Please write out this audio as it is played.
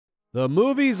The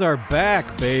movies are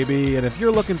back, baby, and if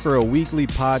you're looking for a weekly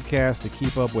podcast to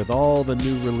keep up with all the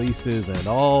new releases and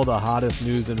all the hottest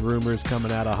news and rumors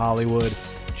coming out of Hollywood,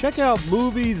 check out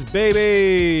Movies,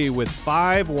 Baby, with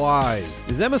 5 Ys.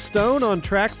 Is Emma Stone on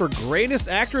track for greatest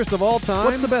actress of all time?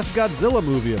 What's the best Godzilla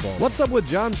movie of all? What's up with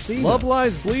John Cena? Love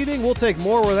Lies Bleeding? We'll take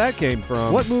more where that came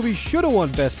from. What movie should have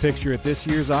won Best Picture at this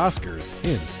year's Oscars?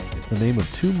 Hint. The name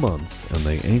of 2 months, and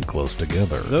they ain't close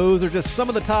together. Those are just some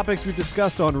of the topics we've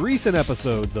discussed on recent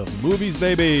episodes of Movies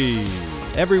Baby.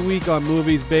 Every week on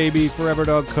Movies Baby, Forever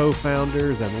Dog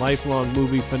co-founders and lifelong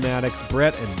movie fanatics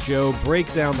Brett and Joe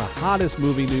break down the hottest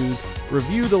movie news,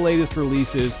 review the latest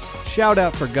releases, shout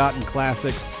out forgotten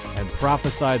classics, and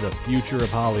prophesy the future of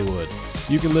Hollywood.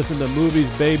 You can listen to Movies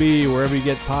Baby wherever you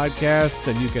get podcasts,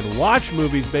 and you can watch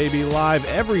Movies Baby live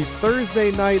every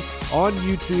Thursday night on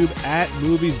YouTube at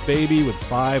Movies Baby with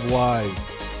 5 Ys.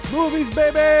 Movies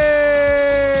Baby!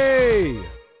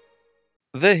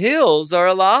 The hills are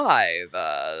alive.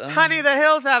 Honey, the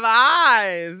hills have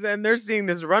eyes, and they're seeing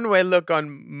this runway look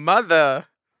on Mother.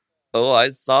 Oh, I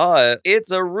saw it.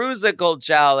 It's a Rusical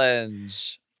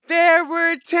challenge. There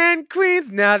were 10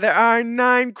 queens, now there are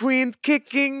 9 queens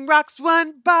kicking rocks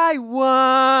one by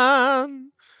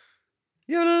one.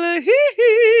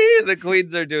 The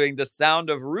queens are doing the sound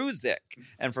of Rusic.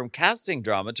 And from casting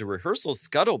drama to rehearsal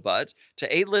scuttlebutt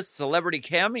to A-list celebrity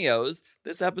cameos,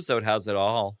 this episode has it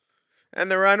all. And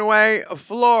the runway,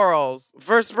 florals.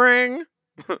 For spring?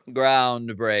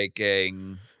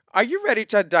 Groundbreaking. Are you ready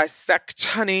to dissect,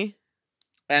 honey?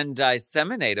 And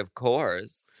disseminate, of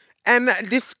course. And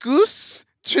discuss,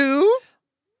 too?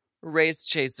 Race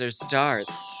Chaser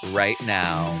starts right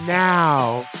now.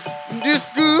 Now.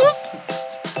 Discuss?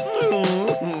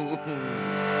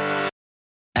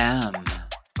 M.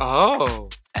 Oh.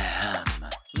 M.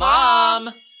 Mom!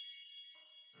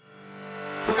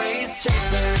 Race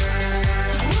Chaser.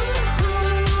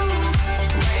 Woo-hoo.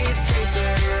 Race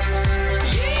Chaser.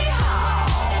 Yeehaw.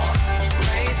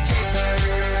 Race Chaser.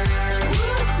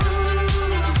 Woo-hoo.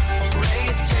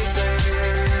 Race Chaser.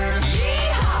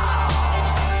 Yeehaw.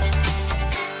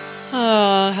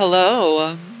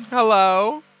 Hello.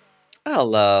 Hello.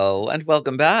 Hello, and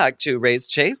welcome back to Race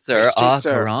Chaser, Race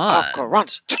Chaser,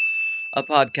 Current, a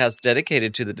podcast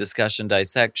dedicated to the discussion,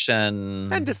 dissection,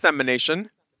 And dissemination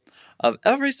of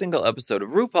every single episode of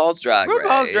RuPaul's Drag Race.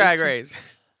 RuPaul's Drag Race.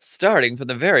 Starting from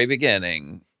the very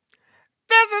beginning.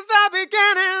 This is the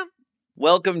beginning.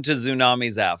 Welcome to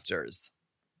Tsunami's Afters.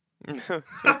 Do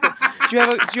you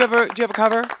have a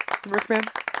cover,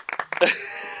 wristband?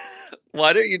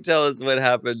 Why don't you tell us what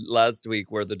happened last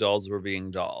week where the dolls were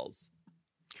being dolls?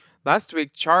 Last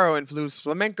week, Charo influenced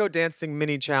flamenco dancing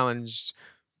mini challenge.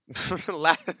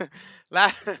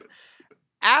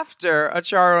 After a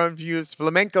Charo-infused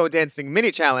flamenco dancing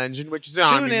mini challenge in which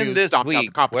Zombie Tune in News this stomped out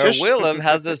week the competition. where Willem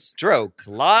has a stroke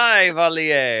live on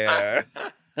the air.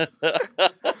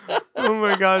 Oh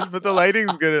my gosh, but the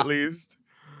lighting's good at least.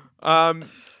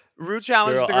 Rue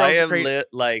challenged Girl, the girls I to am create... lit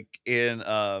like in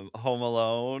Home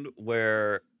Alone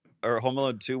Home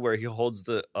Alone 2 where he holds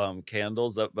the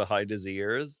candles up behind his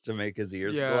ears to make his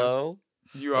ears glow.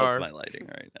 You are. That's my lighting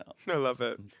right now. I love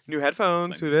it. New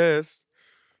headphones. Who this?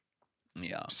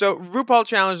 Yeah. So RuPaul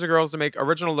challenged the girls to make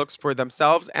original looks for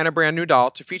themselves and a brand new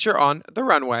doll to feature on the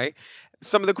runway.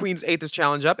 Some of the queens ate this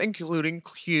challenge up, including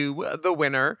Q, the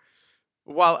winner,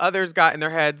 while others got in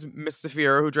their heads Miss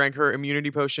Saphira, who drank her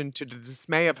immunity potion to the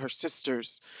dismay of her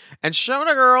sisters. And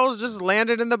Shona girls just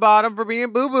landed in the bottom for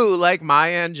being boo-boo, like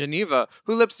Maya and Geneva,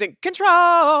 who lip-synced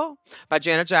Control by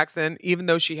Janet Jackson. Even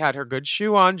though she had her good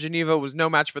shoe on, Geneva was no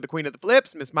match for the queen of the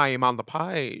flips, Miss Maya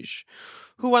Lepage,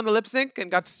 who won the lip-sync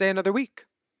and got to stay another week.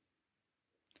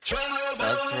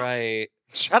 That's right.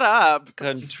 Shut up.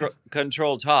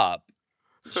 Control Top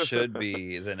should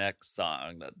be the next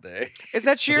song that they... Is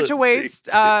that Sheer to Waist?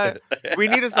 We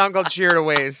need a song called Sheer to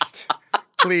Waist.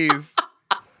 Please.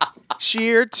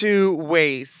 Sheer to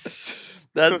Waist.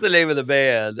 That's the name of the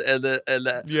band, and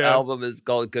that album is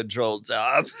called Control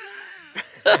Top.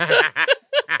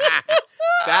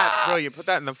 That's brilliant. Put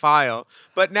that in the file.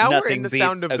 But now we're in the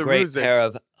sound of the great Rusic. pair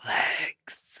of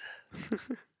legs.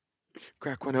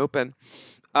 Crack one open.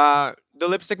 The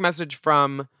lipstick message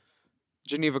from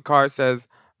Geneva Carr says,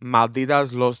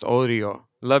 Malditas los odio.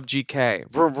 Love GK.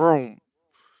 Vroom, vroom.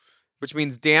 Which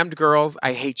means, damned girls,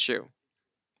 I hate you.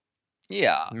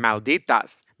 Yeah.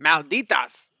 Malditas.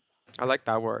 Malditas. I like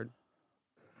that word.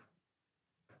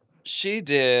 She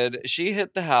did. She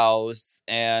hit the house,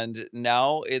 and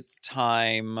now it's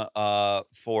time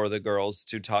for the girls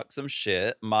to talk some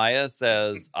shit. Maya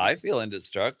says, I feel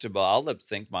indestructible. I'll lip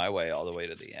sync my way all the way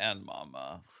to the end,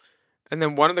 mama. And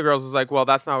then one of the girls was like, well,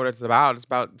 that's not what it's about. It's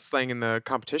about slaying in the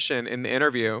competition in the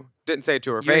interview. Didn't say it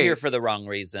to her You're face. here for the wrong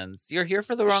reasons. You're here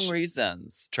for the wrong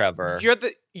reasons, Trevor. You're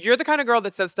the kind of girl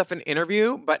that says stuff in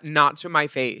interview, but not to my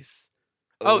face.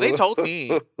 Oh, they told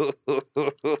me.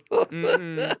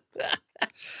 Mhm.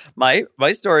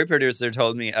 My story producer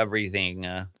told me everything.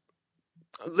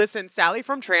 Listen, Sally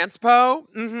from Transpo,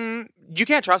 you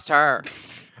can't trust her.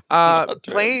 Not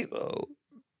Plain Transpo.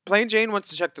 Jane wants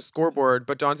to check the scoreboard,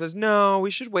 but Dawn says, no, we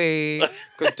should wait.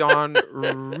 Because Dawn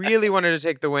really wanted to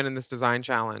take the win in this design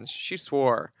challenge. She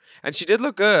swore. And she did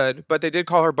look good, but they did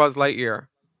call her Buzz Lightyear.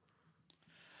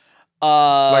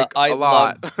 Like, a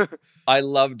lot. I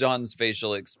love Dawn's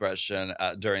facial expression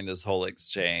during this whole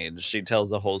exchange. She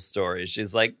tells a whole story.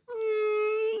 She's like,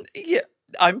 yeah,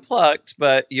 I'm plucked,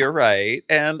 but you're right,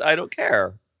 and I don't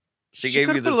care. She gave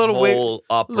could you have put this a little whole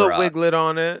opera. little wiglet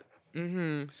on it.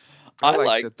 Mm-hmm. I liked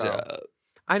liked though. it.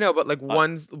 I know, but like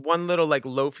one little like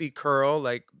loafy curl,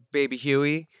 like Baby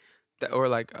Huey, or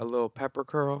like a little pepper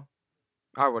curl.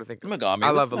 I would think. Megami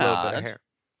I was love a little bit of mad. hair.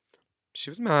 She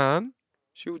was mad.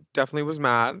 She definitely was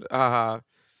mad.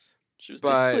 She was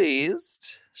But-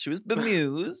 displeased. She was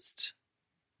bemused.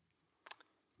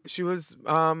 She was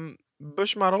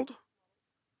bush muddled.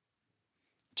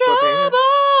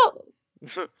 Trouble!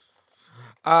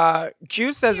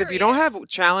 Q says if you don't have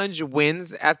challenge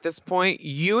wins at this point,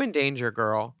 you in danger,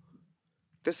 girl.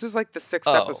 This is like the 6th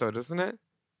Oh. episode, isn't it?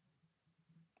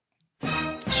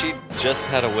 She just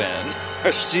had a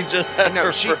win. She just had No,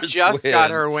 her she first just win.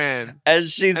 got her win. And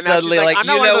she's And now she's suddenly like, like, I'm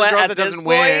not you one of know those what? girls At that this doesn't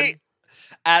win. point,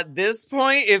 at this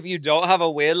point, if you don't have a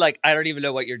win, like, I don't even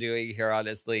know what you're doing here,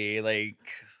 honestly. Like,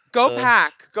 Go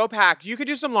pack. You could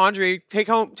do some laundry. Take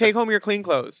home your clean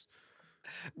clothes.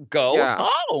 go Yeah.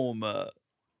 home.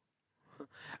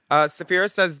 Saphira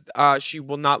says she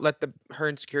will not let her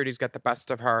insecurities get the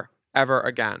best of her ever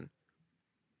again.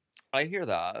 I hear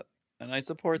that, and I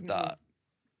support Mhm. that.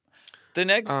 The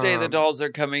next day, the dolls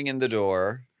are coming in the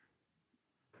door.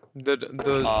 The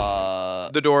Uh,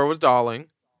 door was dolling.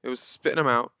 It was spitting them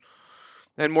out.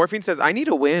 And Morphine says, I need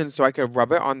a win so I could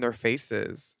rub it on their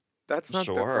faces. That's not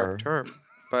the Sure. correct term,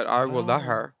 but I will let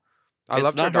her. I It's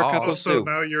love her not her cup dolls. of Also, soup.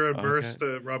 now you're adverse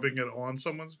to rubbing it on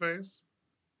someone's face.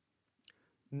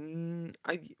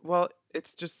 Well,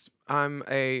 it's just I'm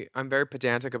very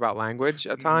pedantic about language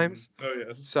at times. Oh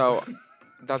yes. So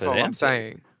that's all I'm Pedantic.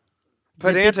 saying.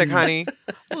 Pedantic, honey.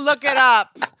 Look it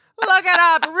up.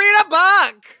 Read a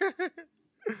book.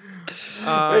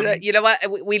 you know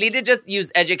what? We need to just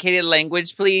use educated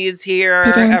language, please, here,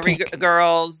 Pedantic.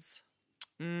 girls.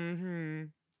 Mm-hmm.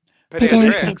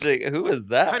 Pedantic. Who is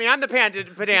that? Honey, I'm the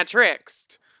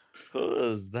pedantrix. Who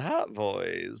is that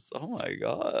voice? Oh my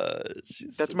gosh.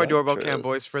 She's That's my doorbell cam seductress.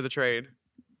 voice for the trade.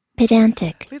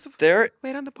 Pedantic. Please There,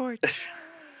 wait on the porch.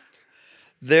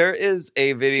 there is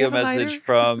a video have a message lighter?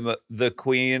 from the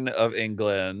Queen of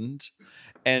England.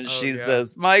 And Oh, she yeah.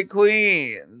 says, my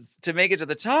queens, to make it to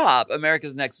the top,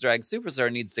 America's Next Drag Superstar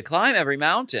needs to climb every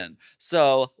mountain.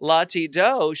 So,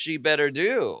 la-ti-do, she better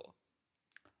do.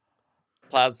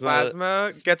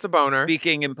 Plasma gets a boner.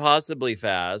 Speaking impossibly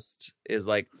fast, is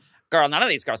like, girl, none of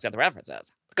these girls get the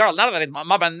references. Girl, none of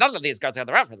these girls get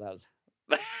the references.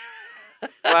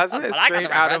 Plasma is But I got straight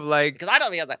the out reference of like because I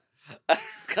don't music.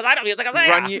 Because I don't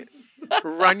music.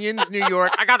 Runyon's New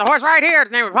York. I got the horse right here.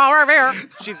 His name is Paul Revere.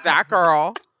 She's that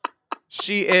girl.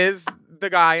 She is the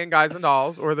guy in Guys and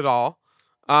Dolls, or the doll.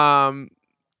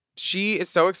 She is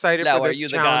so excited Now, for are this you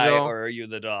the guy challenge. or are you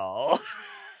the doll?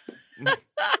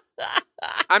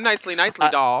 I'm nicely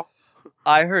doll.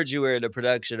 I heard you were in a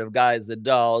production of Guys and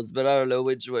Dolls, but I don't know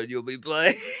which one you'll be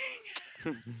playing.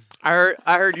 I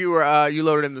heard you were you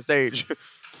loaded in the stage.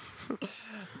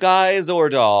 Guys or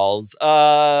dolls?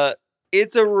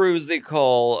 It's a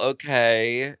rusical,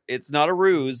 okay? It's not a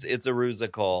ruse, it's a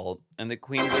rusical. And the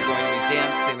queens are going to be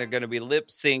dancing, they're going to be lip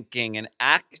syncing and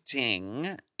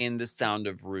acting in The Sound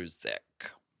of Rusic.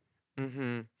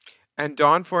 Mm-hmm. And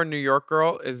Dawn for New York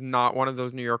Girl is not one of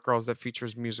those New York girls that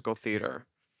features musical theater.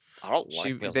 I don't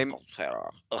She- like they- musical theater.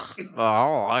 Ugh,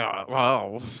 Oh, I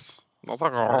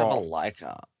don't like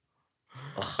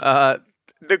it.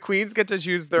 the queens get to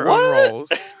choose their What? own roles.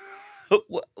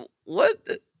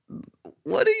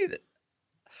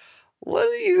 What do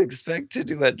you expect to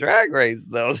do at Drag Race,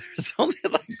 though? There's only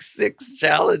like 6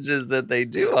 challenges that they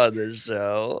do on this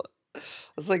show.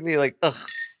 It's like me, like, ugh,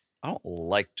 I don't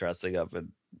like dressing up in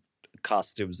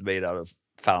costumes made out of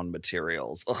found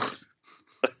materials. Ugh.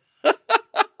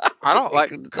 I don't like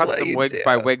That's what custom you wigs do.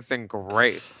 by Wigs and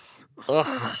Grace.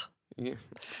 Ugh. Yeah.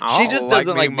 She I just don't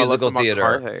doesn't like being Melissa musical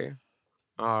theater. McCarthy.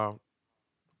 Oh.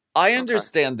 I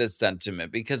understand this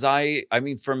sentiment because I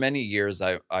mean, for many years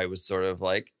I was sort of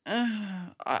like,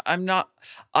 I'm not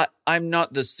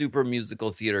the super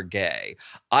musical theater gay.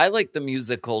 I like the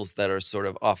musicals that are sort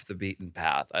of off the beaten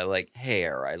path. I like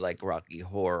Hair. I like Rocky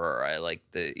Horror. I like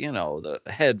the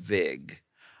Hedwig.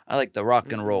 I like the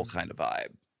rock and roll kind of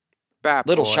vibe. Bat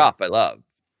Little Boy. Shop, I love.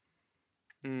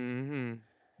 Mm-hmm.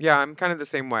 Yeah, I'm kind of the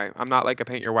same way. I'm not like a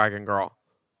paint your wagon girl.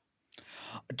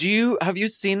 Have you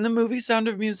seen the movie Sound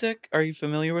of Music? Are you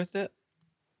familiar with it?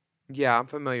 Yeah, I'm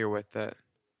familiar with it.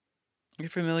 Are you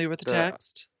familiar with the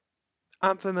text?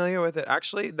 I'm familiar with it.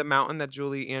 Actually, the mountain that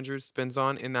Julie Andrews spins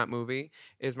on in that movie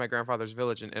is my grandfather's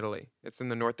village in Italy. It's in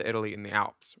the north of Italy in the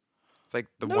Alps. It's like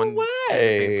the one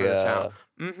thing for the town.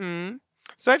 Mm-hmm.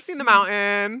 So I've seen the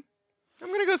mountain. I'm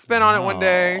going to go spin on it one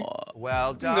day.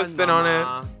 Well done, go spin Mama.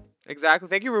 on it. Exactly.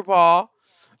 Thank you, RuPaul.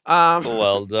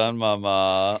 Well done,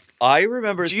 Mama. I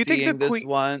remember seeing this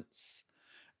once,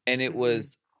 and it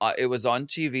was on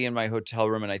TV in my hotel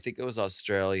room, and I think it was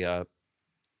Australia.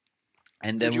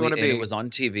 And then it was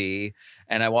on TV,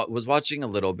 and I was watching a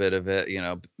little bit of it,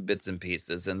 bits and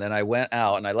pieces. And then I went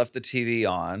out and I left the TV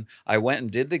on. I went and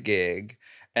did the gig,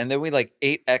 and then we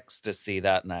ate ecstasy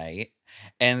that night.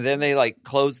 And then they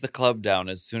closed the club down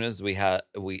as soon as we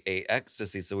ate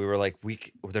ecstasy. So we were like,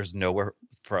 there's nowhere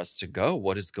for us to go.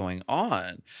 What is going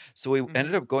on? So we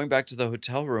ended up going back to the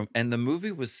hotel room, and the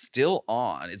movie was still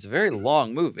on. It's a very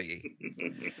long movie.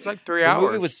 It's like 3 hours. The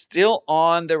movie was still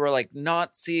on. There were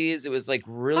Nazis. It was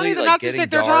really Honey, the Nazis getting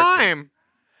take their dark. time.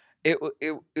 It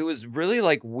was really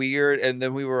weird. And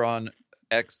then we were on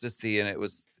ecstasy, and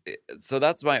so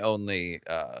that's my only.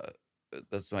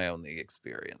 That's my only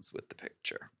experience with the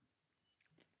picture.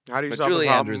 How do you but solve Julie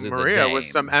the problem, Andrews is Maria, a dame. with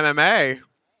some MMA?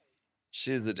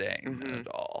 She's a dame at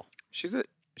all. She's a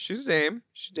dame.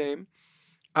 She's a dame.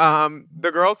 The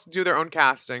girls do their own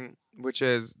casting, which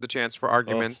is the chance for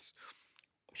arguments.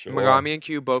 Sure. Megami and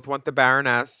Q both want the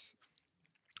Baroness.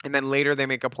 And then later they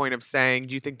make a point of saying,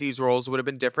 do you think these roles would have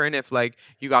been different if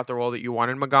you got the role that you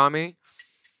wanted, Megami?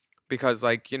 Because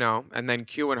and then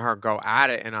Q and her go at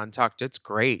it in Untucked. It's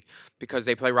great because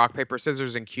they play rock, paper,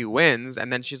 scissors and Q wins.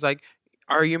 And then she's like,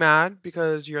 are you mad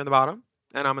because you're in the bottom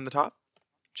and I'm in the top?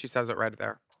 She says it right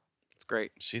there. It's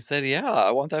great. She said, yeah,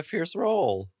 I want that fierce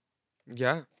role.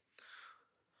 Yeah.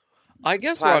 I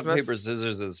guess rock, paper,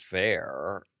 scissors is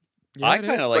fair. Yeah, I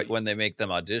kind of like when they make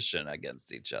them audition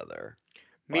against each other.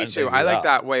 Me too. I like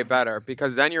that way better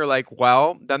because then you're like,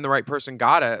 well, then the right person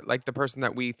got it. Like the person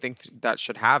that we think that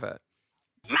should have it.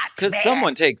 Because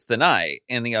someone takes the night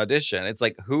in the audition. It's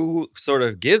like, who sort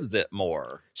of gives it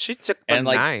more? She took the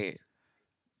night.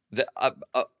 The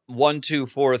 1, 2,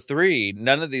 4, 3.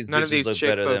 None of these bitches look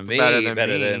better than me.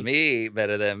 Better than me.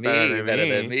 Better than me. Better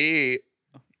than me.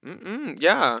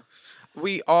 Yeah.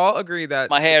 We all agree that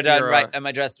my hair done right and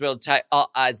my dress real tight.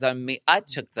 All eyes on me. I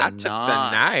took the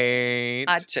night.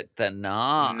 I took the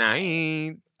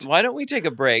night. Why don't we take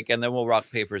a break and then we'll rock,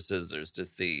 paper, scissors to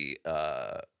see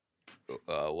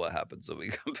what happens when we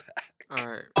come back. All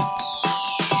right.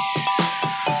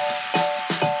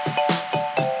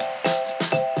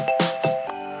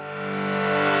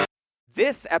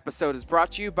 This episode is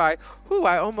brought to you by,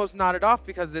 I almost nodded off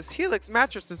because this Helix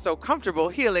mattress is so comfortable.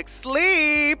 Helix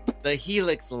Sleep! The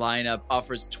Helix lineup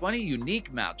offers 20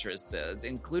 unique mattresses,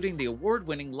 including the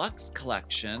award-winning Luxe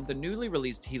Collection, the newly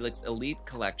released Helix Elite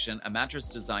Collection, a mattress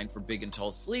designed for big and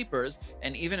tall sleepers,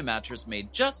 and even a mattress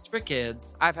made just for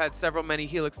kids. I've had many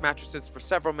Helix mattresses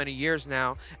for many years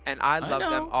now, and I love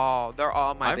them all. They're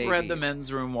all my babies. I've read the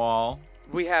men's room wall.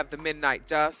 We have the Midnight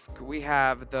Dusk. We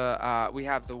have the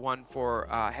one for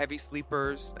heavy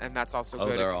sleepers, and that's also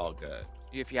good. Oh, they're all good.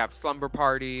 If you have slumber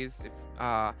parties,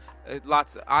 I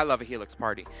love a Helix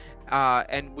party.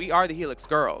 And we are the Helix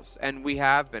girls, and we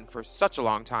have been for such a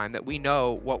long time that we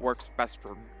know what works best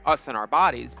for us and our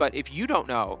bodies. But if you don't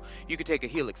know, you could take a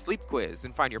Helix sleep quiz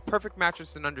and find your perfect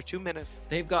mattress in under 2 minutes.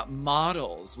 They've got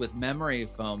models with memory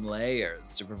foam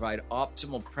layers to provide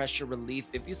optimal pressure relief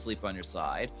if you sleep on your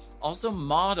side. Also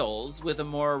models with a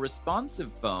more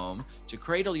responsive foam to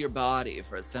cradle your body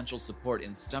for essential support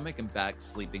in stomach and back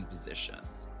sleeping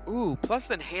positions. Ooh,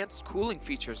 plus enhanced cooling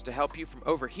features to help you from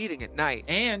overheating at night.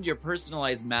 And your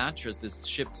personalized mattress is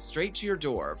shipped straight to your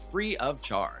door, free of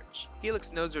charge.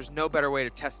 Helix knows there's no better way to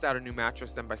test out a new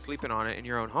mattress than by sleeping on it in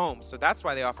your own home, so that's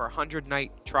why they offer a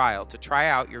 100-night trial to try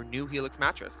out your new Helix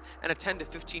mattress and a 10 to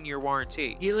 15-year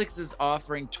warranty. Helix is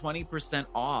offering 20%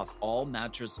 off all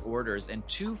mattress orders and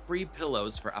 2 free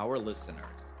pillows for our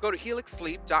listeners. Go to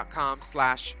helixsleep.com/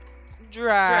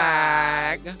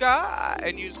 drag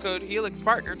and use code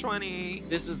HelixPartner20.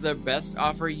 This is the best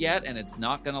offer yet, and it's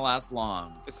not going to last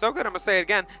long. It's so good, I'm going to say it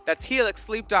again. That's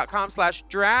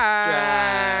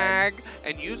helixsleep.com/drag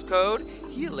and use code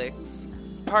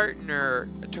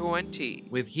HelixPartner20.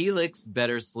 With Helix,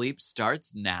 better sleep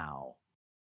starts now.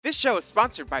 This show is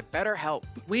sponsored by BetterHelp.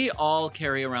 We all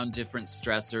carry around different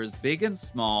stressors, big and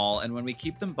small, and when we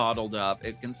keep them bottled up,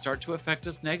 it can start to affect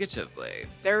us negatively.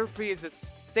 Therapy is a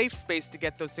safe space to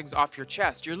get those things off your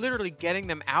chest. You're literally getting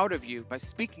them out of you by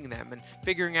speaking them and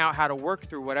figuring out how to work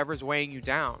through whatever's weighing you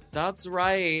down. That's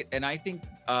right. And I think,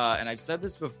 and I've said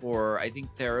this before, I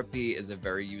think therapy is a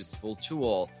very useful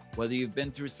tool, whether you've been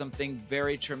through something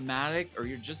very traumatic or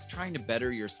you're just trying to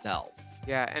better yourself.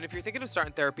 Yeah, and if you're thinking of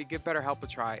starting therapy, give BetterHelp a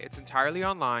try. It's entirely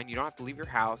online. You don't have to leave your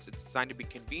house. It's designed to be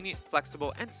convenient,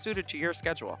 flexible, and suited to your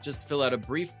schedule. Just fill out a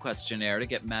brief questionnaire to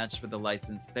get matched with a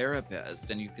licensed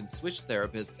therapist, and you can switch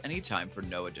therapists anytime for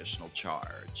no additional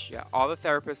charge. Yeah, all the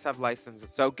therapists have licenses,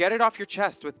 so get it off your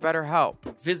chest with BetterHelp.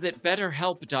 Visit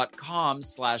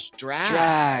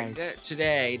betterhelp.com/drag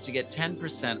today to get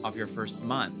 10% off your first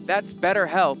month. That's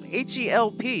BetterHelp,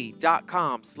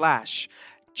 HELP.com/drag.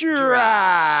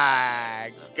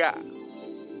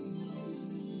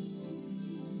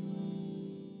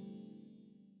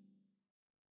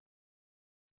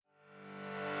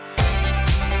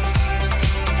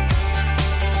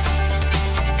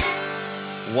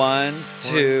 One,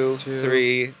 two,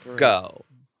 three, go.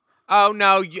 Oh,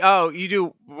 no. You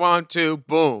do 1, 2,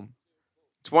 boom.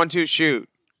 It's 1, 2, shoot.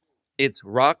 It's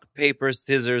rock, paper,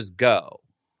 scissors, go.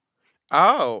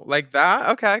 Oh, like that?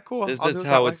 Okay, cool. This I'll is do it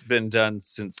how that it's been done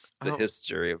since the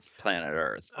history of planet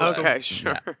Earth. way. Okay,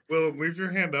 sure. Yeah. Well, leave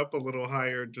your hand up a little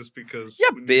higher just because Yeah,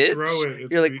 when bitch. you throw it,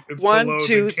 You're like, it's 1, below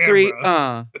 2, the 3,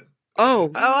 camera.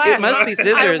 Oh, I it must be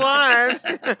scissors. I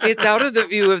won. It's out of the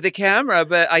view of the camera,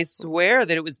 but I swear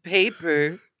that it was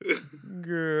paper.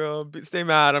 Girl, stay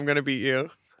mad. I'm going to beat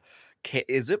you.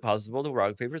 Is it possible to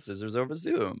rock, paper, scissors over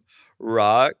Zoom?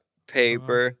 Rock,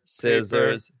 paper,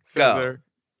 scissors, go. Scissor.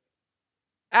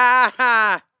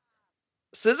 Ah!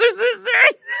 Scissors,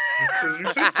 scissors.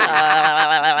 Scissors, scissors.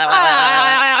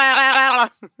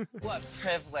 What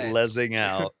privilege. Lezzing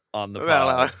out on the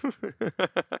pod.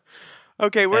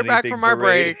 Okay, we're back Anything from our for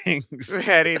break. ratings.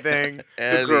 Anything.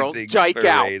 The girls Anything strike for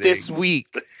out ratings. this week.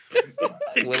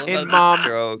 Willem In has Mom- a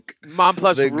stroke. Mom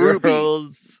plus The Ruby.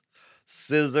 girls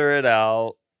scissor it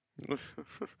out.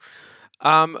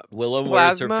 Willem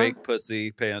wears her Plasma? fake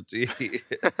pussy panty.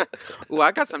 Ooh,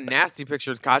 I got some nasty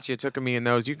pictures Katya took of me in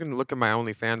those. You can look at my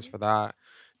OnlyFans for that.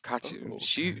 Katya, Oh,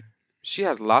 she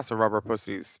has lots of rubber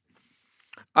pussies.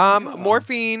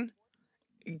 Morphine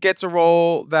gets a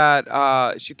role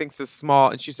that she thinks is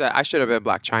small, and she said, "I should have been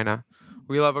Black China."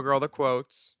 We love a girl that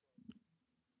quotes.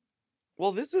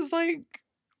 Well, this is what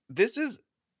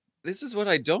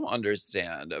I don't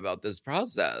understand about this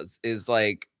process is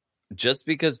like just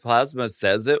because Plasma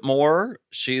says it more,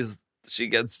 she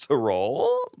gets the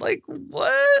role? Like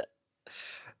what?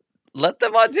 Let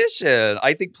them audition.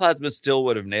 I think Plasma still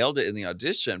would have nailed it in the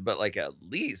audition, but like at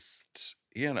least,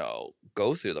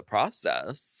 go through the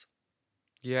process.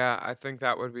 Yeah, I think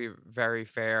that would be very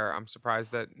fair. I'm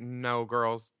surprised that no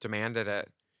girls demanded it.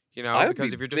 I would because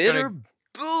be if you're just bitter gonna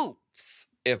boots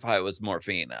if I was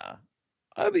Morphina.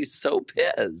 I'd be so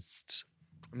pissed.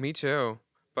 Me too.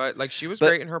 But like she was But-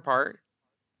 great in her part.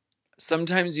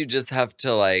 Sometimes you just have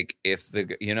to like if the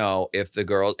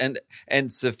girl and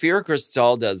Saphira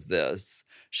Cristal does this.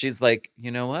 She's like, you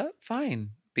know what?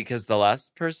 Fine, because the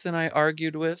last person I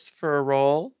argued with for a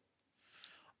role,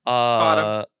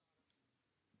 Bottom.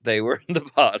 they were in the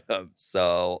bottom,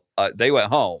 so they went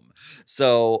home.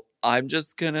 So I'm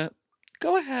just gonna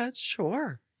go ahead.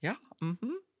 Sure, yeah,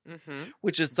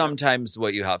 which is sometimes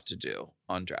what you have to do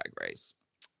on Drag Race.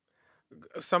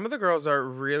 Some of the girls are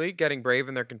really getting brave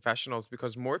in their confessionals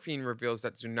because Morphine reveals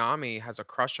that Tsunami has a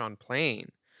crush on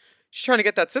Plane. She's trying to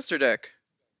get that sister dick.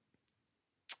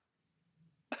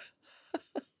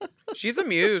 She's a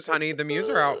muse, honey. The muse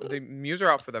are out. The muse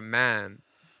are out for the man.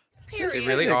 They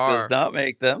really Dick are. does not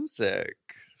make them sick.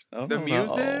 Oh, The no.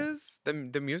 muses, the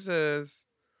muses.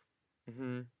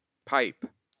 Pipe.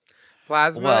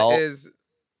 Plasma Well- is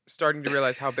starting to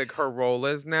realize how big her role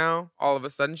is now. All of a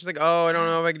sudden, she's like, "Oh, I don't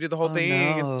know if I can do the whole Oh,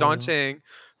 thing. no. It's daunting."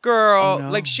 Girl, Oh, no.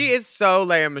 like she is so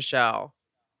Leia Michelle.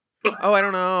 Oh, I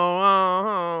don't know.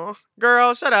 Oh,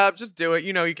 girl, shut up. Just do it.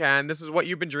 You know you can. This is what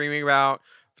you've been dreaming about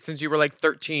since you were like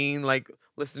 13, like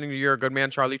listening to You're a Good Man,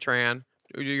 Charlie Tran.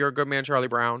 You're a Good Man, Charlie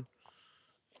Brown.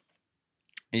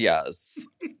 Yes,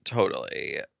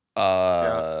 totally.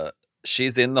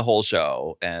 She's in the whole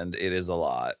show and it is a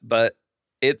lot, but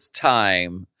it's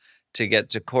time to get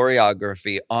to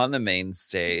choreography on the main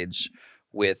stage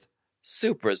with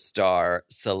superstar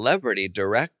celebrity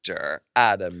director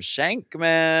Adam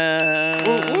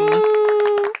Shankman.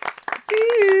 Woo!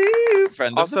 Ew,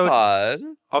 friend of Also- the pod.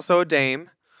 Also a dame.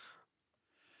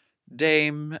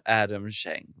 Dame Adam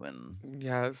Shankman.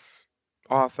 Yes.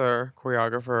 Author,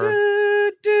 choreographer.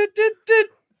 Du, du, du, du.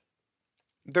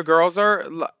 The girls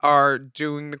are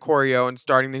doing the choreo and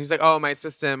starting. Then he's like, "Oh, my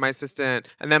assistant."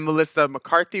 And then Melissa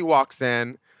McCarthy walks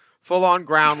in, full on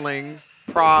groundlings,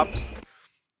 props,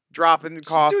 dropping the She's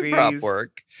coffees. doing prop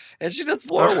work. And she does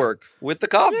floor work with the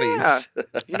coffees.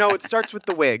 Yeah. It starts with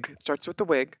the wig.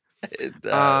 It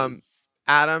does.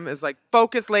 Adam is like,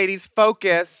 "Focus, ladies,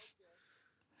 focus."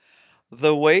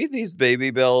 The way these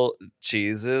Baby Bell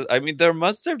cheeses, I mean, there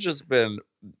must have just been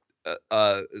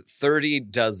 30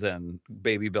 dozen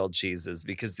Baby Bell cheeses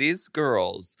because these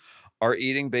girls are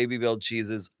eating Baby Bell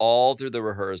cheeses all through the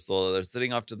rehearsal. They're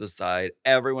sitting off to the side.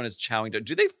 Everyone is chowing down.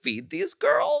 Do they feed these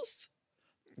girls?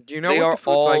 You know They what are the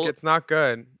food's like? all- It's not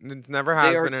good. It never has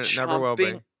They are been, and it never will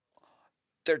be.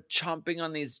 They're chomping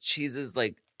on these cheeses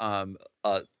like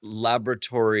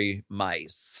laboratory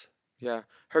mice. Yeah,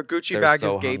 her Gucci They're bag so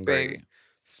is gaping, hungry.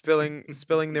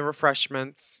 spilling the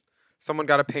refreshments. Someone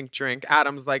got a pink drink.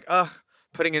 Adam's like, ugh,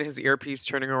 putting in his earpiece,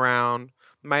 turning around.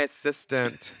 My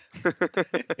assistant.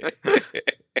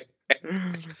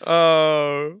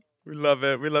 Oh, we love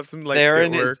it. We love some light They're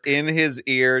skate work. in his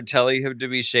ear, telling him to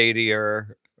be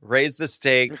shadier, raise the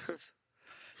stakes,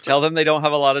 tell them they don't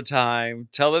have a lot of time,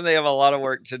 tell them they have a lot of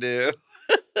work to do.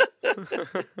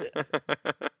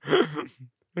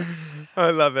 I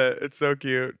love it. It's so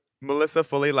cute. Melissa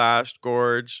fully lashed,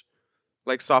 gorge,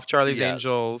 like soft Charlie's Yes.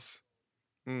 Angels.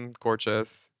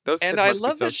 Gorgeous. Those And kids I must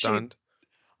love be so that she- stunned.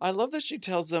 I love that she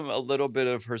tells them a little bit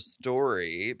of her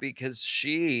story because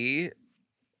she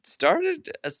started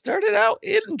out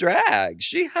in drag.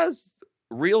 She has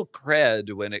real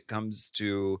cred when it comes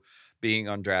to being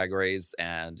on Drag Race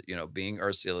and, being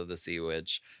Ursula the Sea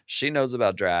Witch. She knows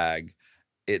about drag.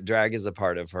 Drag is a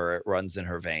part of her. It runs in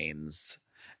her veins.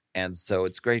 And so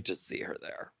it's great to see her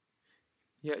there.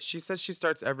 Yeah, she says she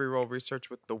starts every role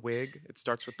research with the wig. It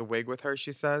starts with the wig with her,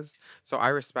 she says. So I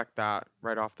respect that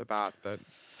right off the bat,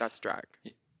 that's drag.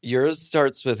 Yours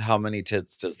starts with how many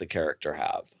tits does the character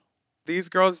have? These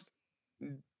girls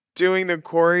doing the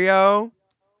choreo,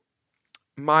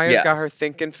 Maya's got her Yes.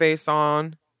 thinking face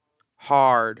on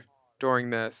hard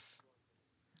during this.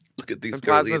 Look at these And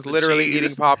girls. Plasma's eat the literally cheese.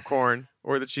 eating popcorn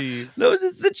or the cheese. No, it's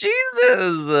just the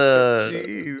cheeses.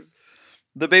 Cheese.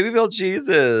 The Baby Bell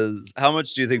cheeses. How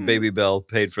much do you think Baby Bell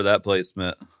paid for that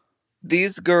placement?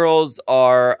 These girls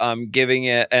are giving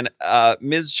it, and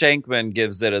Ms. Shankman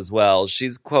gives it as well.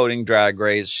 She's quoting Drag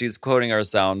Race. She's quoting our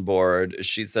soundboard.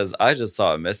 She says, I just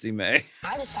saw a messy May.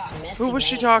 Who was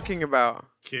she talking about?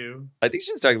 Q. I think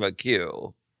she's talking about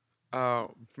Q.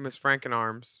 Oh, Miss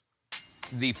Frankenarms.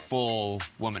 The full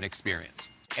woman experience.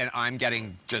 And I'm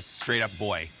getting just straight up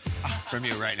boy from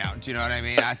you right now. Do you know what I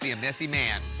mean? I see a messy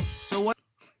man. So what?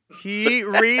 He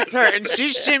reads her and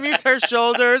she shimmies her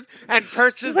shoulders and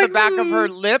purses the back of her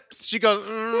lips. She goes,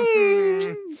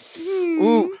 ooh.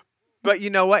 But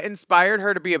you know what inspired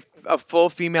her to be a full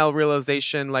female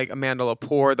realization like Amanda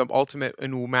Lepore, the ultimate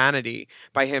in humanity,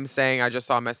 by him saying, I just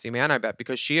saw a messy man, I bet,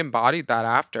 because she embodied that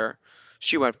after.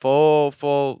 She went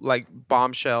full, like,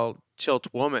 bombshell tilt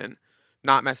woman,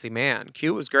 not messy man.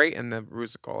 Q was great in the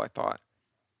Rusical, I thought.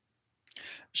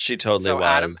 She totally So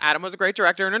was. Adam was a great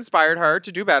director and inspired her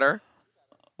to do better.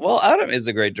 Well, Adam is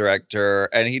a great director,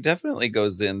 and he definitely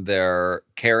goes in there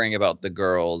caring about the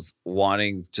girls,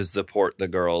 wanting to support the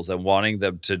girls, and wanting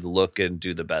them to look and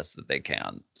do the best that they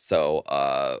can. So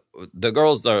the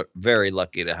girls are very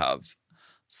lucky to have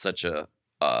such a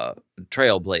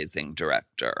trailblazing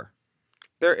director.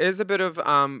 There is a bit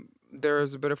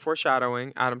of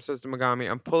foreshadowing. Adam says to Megami,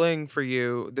 "I'm pulling for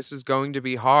you. This is going to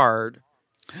be hard."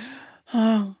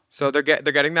 So they're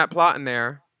getting that plot in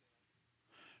there.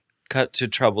 Cut to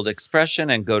troubled expression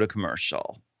and go to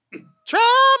commercial. Trouble.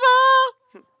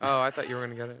 Oh, I thought you were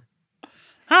gonna get it.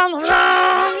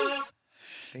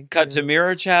 Thank Cut you. to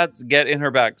mirror chats. Get in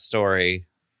her backstory.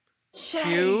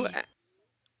 Q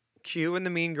and the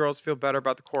Mean Girls feel better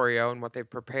about the choreo and what they've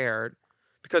prepared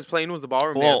because Plain was a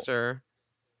ballroom dancer.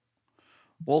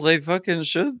 Well, they fucking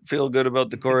should feel good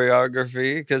about the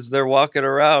choreography because they're walking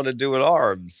around and doing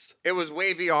arms. It was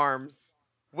wavy arms.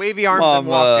 Wavy arms and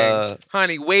walking.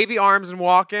 Honey, wavy arms and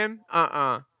walking?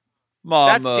 Mama.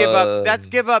 That's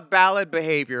give up ballad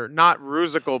behavior, not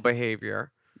Rusical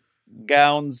behavior.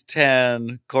 Gowns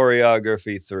 10,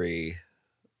 choreography 3.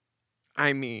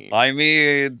 I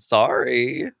mean,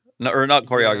 Sorry. No, or not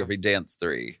choreography, dance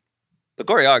 3.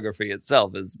 The choreography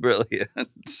itself is brilliant.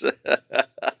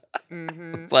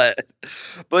 Mm-hmm.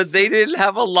 But they didn't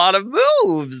have a lot of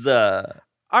moves.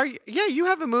 Yeah, you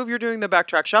have a move. You're doing the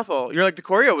backtrack shuffle. You're like, the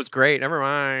choreo was great. Never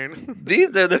mind.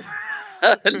 These are the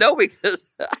no,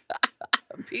 because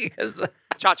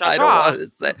Cha cha I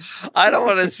don't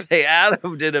want to say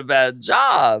Adam did a bad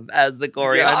job as the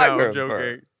choreographer. Yeah, I know, I'm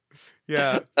joking.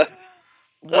 Yeah.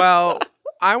 Well,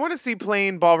 I want to see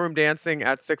plain ballroom dancing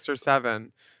at 6 or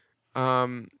 7.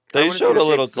 They showed a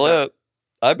little clip.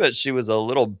 I bet she was a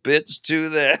little bitch too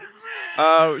then.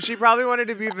 Oh, she probably wanted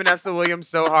to be Vanessa Williams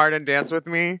so hard and dance with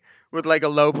me with like a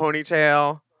low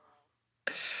ponytail.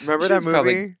 Remember that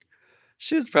movie?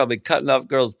 She was probably cutting off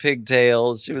girls'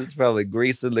 pigtails. She was probably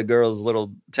greasing the girls'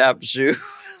 little tap shoes.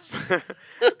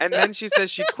 And then she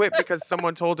says she quit because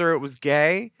someone told her it was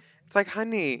gay. It's like,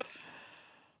 honey,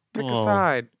 pick a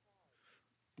side.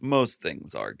 Most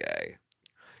things are gay.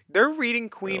 They're reading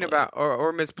Queen about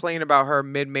or Miss Plain about her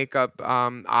mid makeup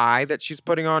eye that she's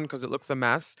putting on because it looks a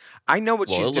mess. I know what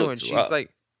she's doing. She's rough.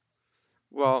 like,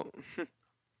 well,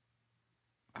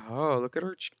 oh, look at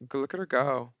her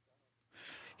go.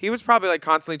 He was probably like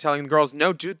constantly telling the girls,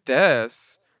 no, do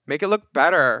this, make it look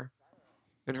better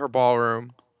in her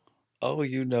ballroom. Oh,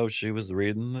 she was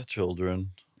reading the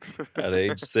children at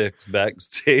age 6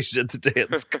 backstage at the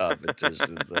dance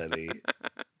competitions, honey.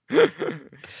 And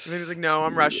then he's like, no,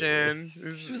 I'm Russian.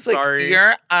 She was sorry. like,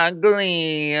 you're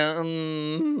ugly.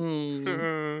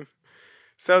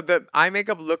 So the eye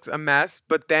makeup looks a mess,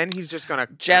 but then he's just going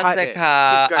to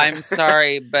Jessica, I'm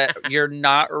sorry, but you're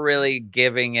not really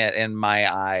giving it in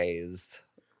my eyes.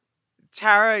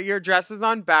 Tara, your dress is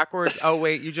on backwards. Oh,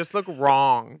 wait, you just look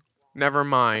wrong. Never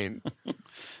mind.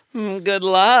 Good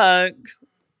luck.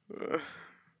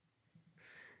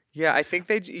 Yeah, I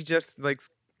think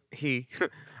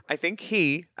I think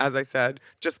he, as I said,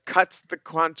 just cuts the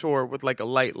contour with like a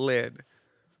light lid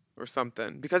or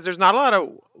something. Because there's not a lot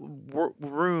of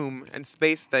room and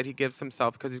space that he gives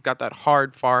himself because he's got that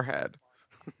hard forehead.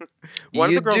 One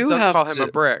of the girls does call him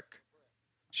a brick.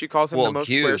 She calls him the most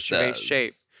square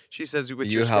shape. She says,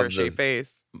 with your square shape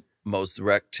face. Most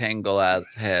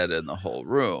rectangle-ass head in the whole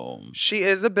room. She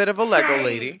is a bit of a Lego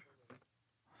lady.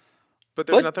 But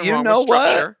there's nothing wrong with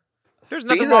structure. There's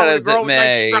nothing wrong with a girl with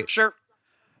nice structure.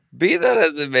 Be that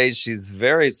as it may, she's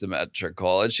very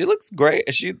symmetrical, and she looks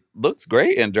great. She looks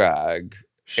great in drag.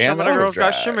 Some of the girls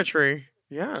got symmetry.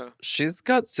 Yeah. She's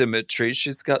got symmetry.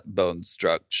 She's got bone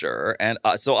structure. And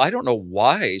so I don't know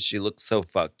why she looks so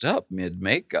fucked up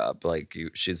mid-makeup. Like, you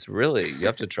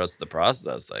have to trust the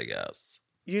process, I guess.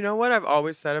 You know what I've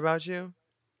always said about you?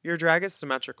 Your drag is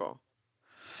symmetrical.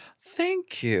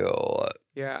 Thank you.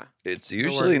 Yeah. It's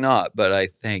usually not, but I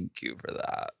thank you for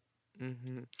that.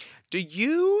 Mm-hmm. Do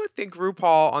you think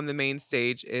RuPaul on the main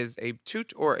stage is a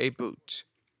toot or a boot?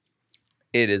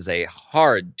 It is a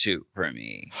hard toot for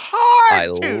me.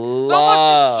 Hard toot. It's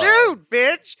almost a shoot,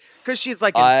 bitch. Because she's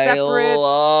like in separates. I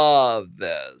love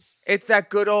this. It's that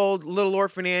good old Little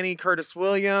Orphan Annie, Curtis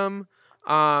William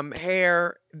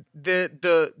hair.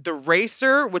 The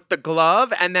racer with the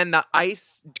glove, and then the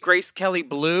ice Grace Kelly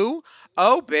blue.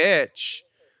 Oh, bitch.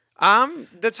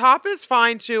 The top is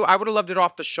fine too. I would have loved it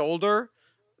off the shoulder.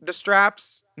 The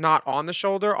straps, not on the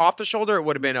shoulder. Off the shoulder, it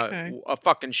would have been a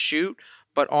fucking shoot.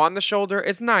 But on the shoulder,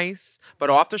 it's nice. But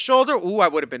off the shoulder, ooh, I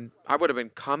would have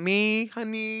been cummy,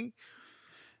 honey.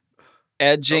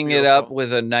 Edging it up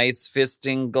with a nice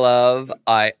fisting glove.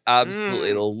 I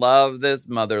absolutely love this.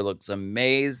 Mother looks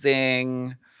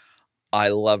amazing. I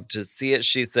love to see it.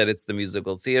 She said it's the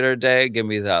musical theater day. Give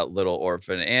me that Little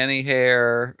Orphan Annie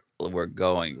hair. We're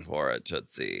going for it,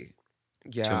 Tootsie.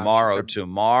 Yeah. Tomorrow.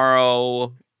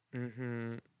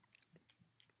 Mm-hmm.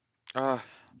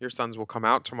 Your sons will come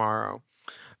out tomorrow.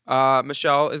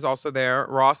 Michelle is also there.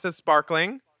 Ross is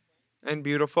sparkling and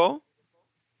beautiful.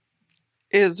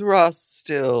 Is Ross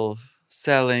still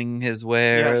selling his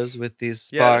wares with these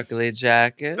sparkly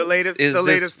jackets? The latest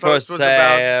post was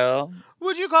about,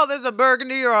 would you call this a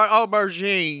burgundy or an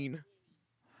aubergine?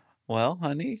 Well,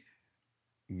 honey,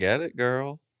 get it,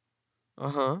 girl.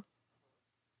 Uh-huh.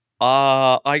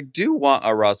 I do want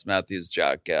a Ross Matthews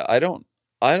jacket. I don't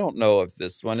know if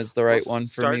this one is the right one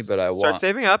for me, but I want. Start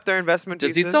saving up their investment Does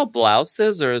pieces. he sell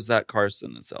blouses, or is that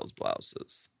Carson that sells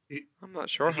blouses? I'm not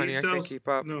sure, honey. I can't keep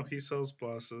up. No, he sells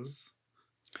blouses.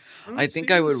 I think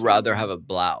I would rather have a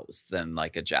blouse than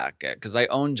like a jacket, because I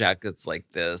own jackets like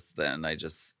this, then I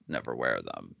just never wear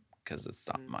them because it's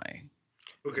not my.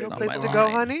 Okay. No place to go,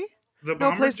 honey.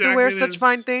 No place to wear such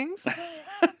fine things.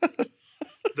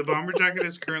 The bomber jacket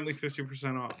is currently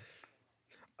 50% off.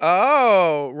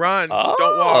 Oh, run! Don't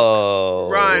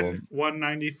walk. Run.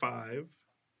 $195.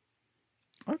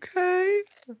 Okay.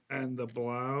 And the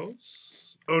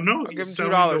blouse. Oh no, I'll give him he's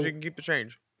 $2. selling You can keep the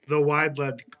change. the wide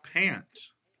leg pant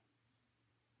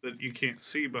that you can't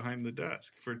see behind the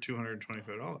desk for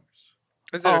 $225.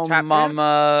 Is it a Oh, tap pant?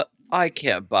 mama, I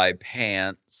can't buy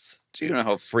pants. Do you know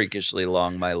how freakishly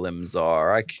long my limbs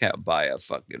are? I can't buy a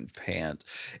fucking pant.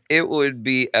 It would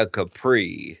be a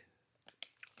capri.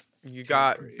 You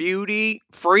got beauty,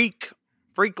 freak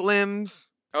limbs.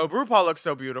 Oh, RuPaul looks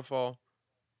so beautiful.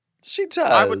 She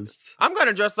does. I'm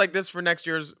gonna dress like this for next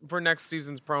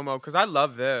season's promo because I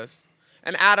love this.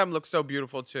 And Adam looks so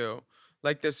beautiful too.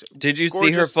 Like this. Did you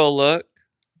see her full look?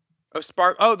 A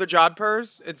spark. Oh, the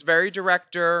jodhpurs. It's very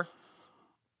director.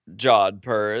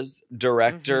 Jodhpurs,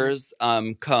 director's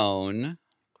cone.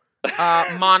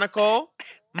 Monocle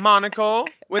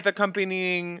with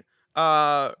accompanying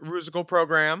Rusical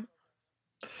program.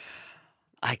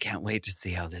 I can't wait to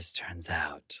see how this turns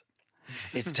out.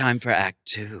 It's time for Act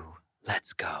 2.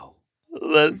 Let's go.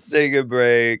 Let's take a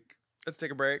break. Let's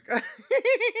take a break.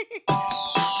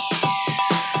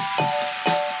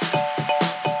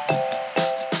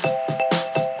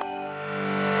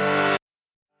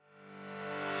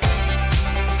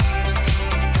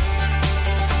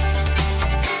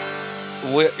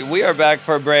 We are back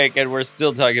for a break, and we're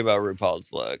still talking about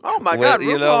RuPaul's look. Oh my God,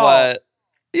 You RuPaul. know what?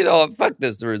 You know what? Fuck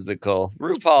this Rusical.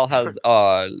 RuPaul has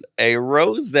on a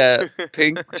rosette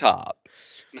pink top.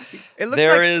 It looks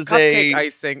There like is cupcake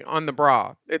icing on the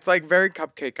bra. It's like very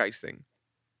cupcake icing.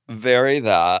 Very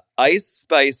that. Ice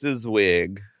Spice's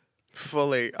wig.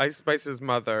 Fully. Ice Spice's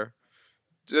mother.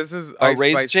 This is A Ice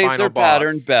race Spice chaser final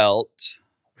pattern boss. belt.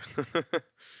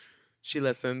 She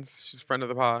listens. She's a friend of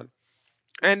the pod.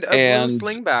 And a blue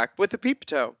slingback with a peep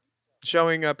toe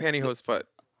showing a pantyhose foot.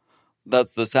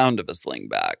 That's the sound of a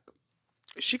slingback.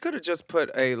 She could have just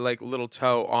put a little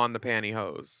toe on the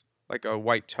pantyhose, like a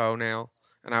white toenail,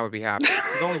 and I would be happy.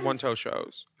 There's only one toe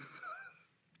shows.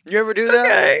 You ever do that?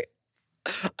 Okay.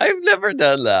 I've never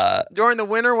done that. During the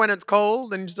winter when it's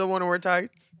cold and you still want to wear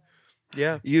tights?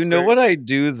 Yeah. You know what I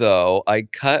do, though? I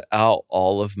cut out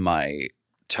all of my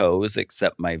toes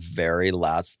except my very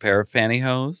last pair of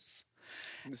pantyhose.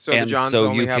 So the Johns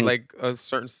only have a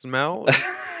certain smell?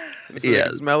 So you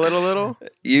can smell it a little?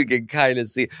 You can kind of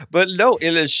see. But no,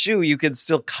 in a shoe, you can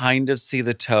still kind of see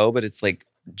the toe, but it's like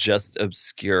just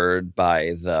obscured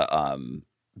by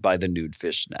the nude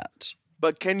fishnet.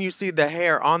 But can you see the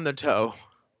hair on the toe?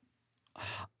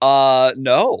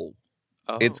 No.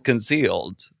 Oh. It's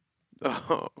concealed.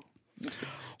 Oh.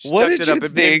 What did you and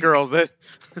think? Girls it.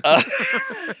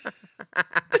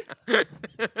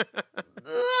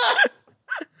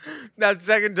 That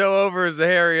second toe over is the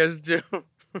hairiest too.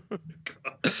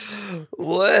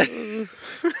 What?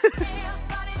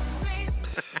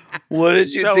 What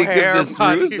did you Toe think hair, of this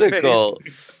body musical?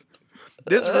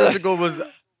 This musical was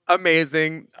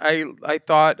amazing. I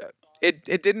thought it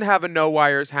didn't have a no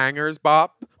wires hangers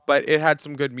bop, but it had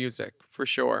some good music for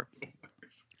sure.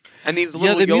 And these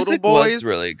little the yodel music boys was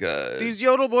really good. These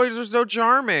yodel boys are so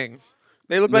charming.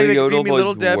 They look like they could be me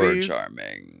little Debbies. Were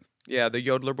charming. Yeah, the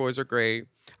yodeler boys are great.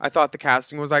 I thought the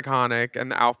casting was iconic and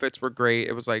the outfits were great.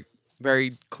 It was like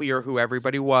very clear who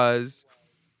everybody was.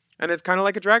 And it's kind of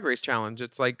like a drag race challenge.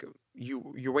 It's like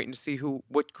you're waiting to see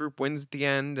what group wins at the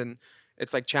end, and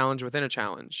it's like challenge within a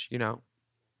challenge, you know?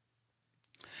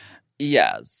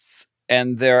 Yes.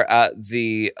 And they're at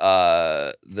the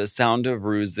Sound of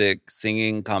Rusic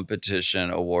singing competition,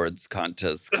 awards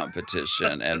contest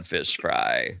competition, and fish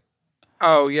fry.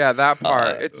 Oh yeah, that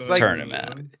part. It's like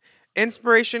tournament.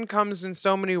 Inspiration comes in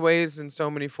so many ways, in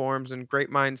so many forms, and great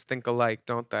minds think alike,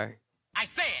 don't they? I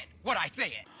said what I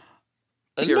said.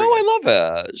 Period. No, I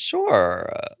love it. Sure.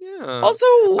 Yeah. Also,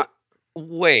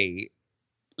 wait.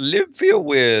 Olympia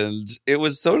Wind, it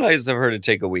was so nice of her to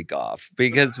take a week off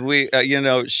because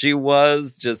she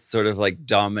was just sort of like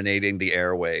dominating the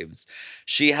airwaves.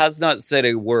 She has not said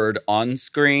a word on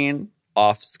screen,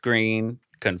 off screen,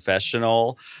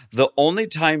 confessional. The only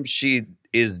time she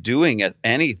is doing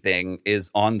anything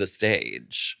is on the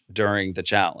stage during the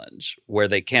challenge where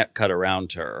they can't cut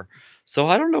around her. So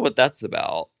I don't know what that's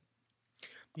about.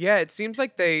 Yeah, it seems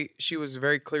like she was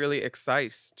very clearly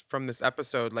excised from this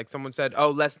episode. Like someone said, oh,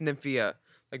 less Nymphia.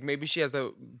 Like maybe she has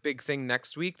a big thing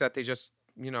next week that they just,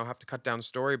 have to cut down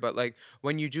story. But like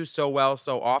when you do so well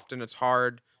so often, it's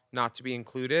hard not to be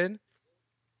included.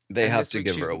 They have to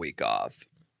give her a week off.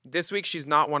 This week, she's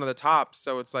not one of the tops.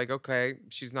 So it's like, okay,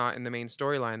 she's not in the main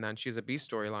storyline then. She's a B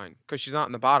storyline because she's not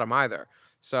in the bottom either.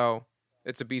 So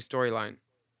it's a B storyline.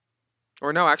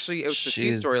 Or no, actually, it was the C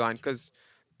storyline because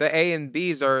the A and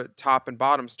B's are top and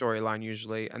bottom storyline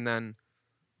usually, and then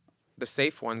the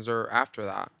safe ones are after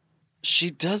that. She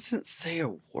doesn't say a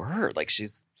word. Like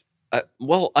she's,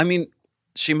 well, I mean,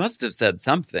 she must have said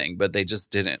something, but they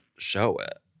just didn't show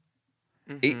it.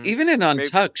 Mhm. Even in Maybe-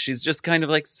 Untucked, she's just kind of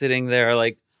like sitting there,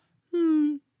 like,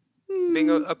 Being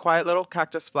a quiet little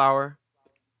cactus flower.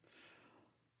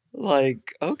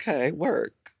 like, okay,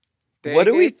 work. They What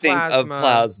do we gave think of Plasma-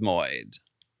 Plasmoid?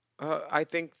 I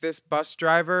think this bus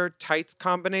driver tights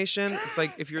combination, it's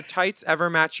like if your tights ever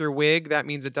match your wig, that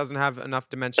means it doesn't have enough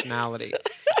dimensionality.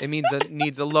 It means it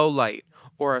needs a low light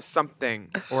or a something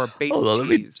or a base Hold on, let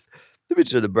me- tease. Let me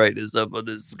turn the brightness up on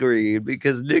the screen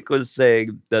because Nick was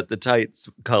saying that the tights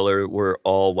color were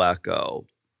all wacko.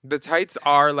 The tights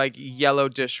are like yellow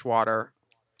dishwater.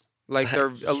 Like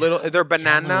they're a little, they're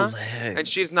banana. And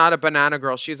she's not a banana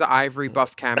girl. She's an ivory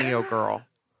buff cameo girl.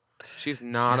 She's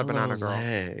not a banana girl.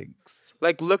 Legs.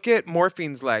 Like, look at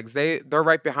Morphine's legs. They're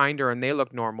right behind her, and they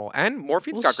look normal. And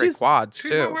Morphine's Well, got great she's- quads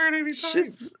She's too. not wearing any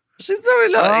tights. She's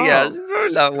probably not. Yeah, she's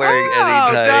probably not wearing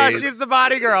any tights. she's the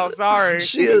body girl. Sorry,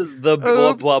 She is the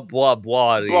blah Oops. blah blah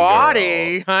body.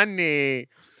 body, girl. honey.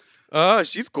 Oh,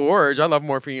 she's gorge. I love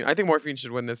Morphine. I think Morphine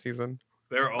should win this season.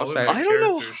 They're all I'll in say the it. I don't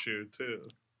know. character shoe too.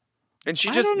 And she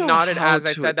I just don't know nodded how as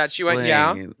I to said that. She went,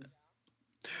 yeah. explain.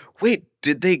 Wait,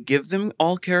 did they give them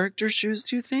all character shoes?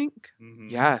 Do you think? Mhm.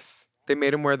 Yes. They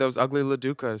made him wear those ugly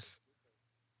Laducas.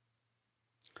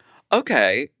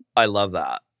 Okay, I love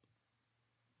that.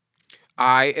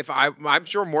 I'm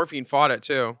sure Morphine fought it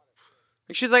too.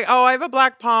 Like, she's like, oh, I have a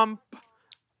black pump.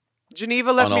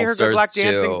 Geneva left On me All her good Stars black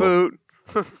dancing 2.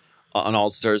 boot. On All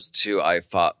Stars 2, I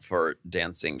fought for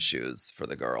dancing shoes for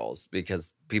the girls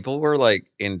because people were like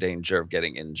in danger of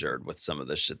getting injured with some of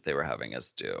the shit they were having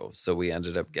us do. So we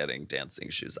ended up getting dancing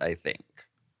shoes, I think.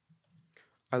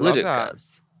 I love that.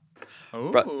 Ludicrous.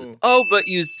 Ooh. Oh, but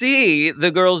you see,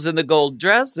 the girls in the gold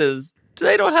dresses,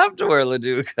 they don't have to wear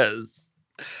Laducas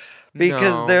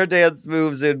because No. their dance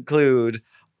moves include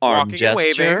arm Walking and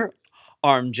waving. gesture,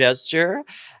 arm gesture,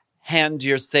 hand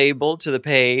your sable to the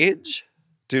page.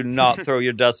 Do not throw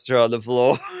your duster on the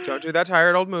floor. Don't do that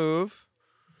tired old move.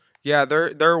 Yeah,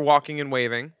 they're walking and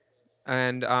waving,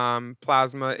 and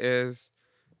Plasma is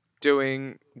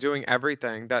doing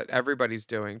everything that everybody's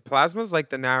doing. Plasma's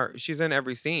like she's in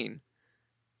every scene.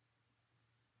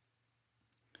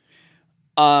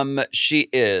 She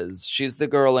is. She's the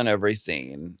girl in every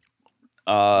scene.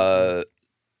 The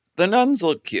nuns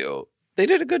look cute. They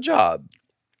did a good job.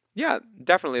 Yeah,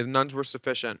 definitely. The nuns were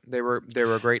sufficient. They were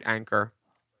a great anchor.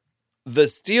 The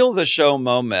steal the show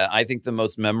moment, I think the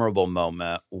most memorable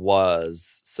moment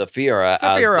was Saphira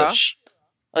as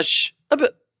a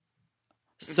bit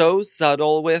so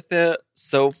subtle with it,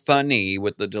 so funny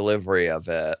with the delivery of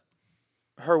it.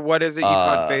 Her what is it you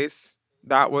caught face?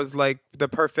 That was like the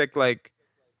perfect, like,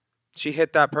 she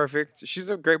hit that perfect. She's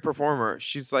a great performer.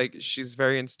 She's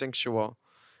very instinctual,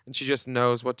 and she just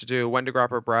knows what to do, when to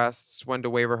grab her breasts, when to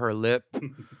waver her lip,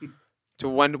 to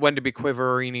when to be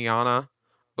quiveriniana.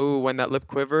 Ooh, when that lip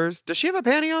quivers. Does she have a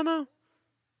panty on though?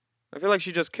 I feel like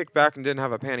she just kicked back and didn't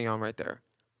have a panty on right there.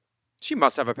 She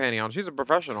must have a panty on. She's a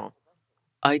professional.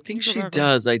 I think Go she back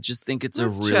does. I just think it's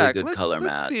Let's a really check. good color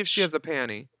match. Let's see if she has a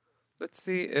panty. Let's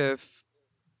see if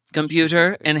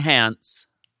Computer, enhance.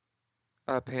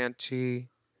 a panty.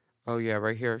 Oh yeah,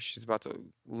 right here. She's about to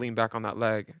lean back on that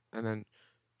leg and then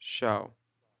show.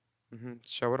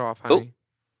 Show it off, honey.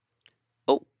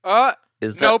 Oh.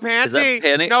 Is No that, is that panty.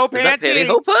 panty? No Is that panty.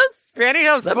 pantyhose puss?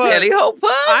 Pantyhose Is that puss. pantyhose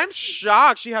puss? I'm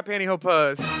shocked she had pantyhose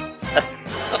puss.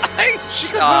 I'm She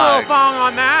could put a little shocked. thong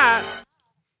on that.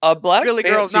 A black Philly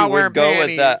girl's panty not wearing would go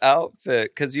with that panties.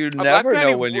 outfit because you black never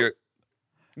know panty when you're.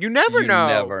 You never you know.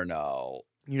 never know.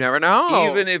 You never know.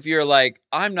 Even if you're like,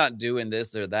 I'm not doing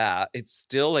this or that, it's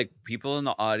still like people in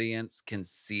the audience can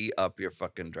see up your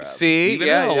fucking dress. See? Even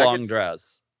Yeah, in a I long could s-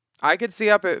 dress. I could see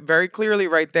up it very clearly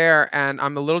right there, and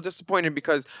I'm a little disappointed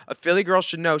because a Philly girl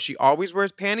should know she always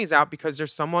wears panties out because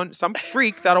there's some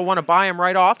freak that'll want to buy them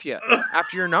right off you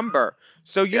after your number.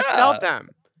 So you sell Yeah. them,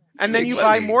 and then Make you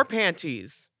buy money. more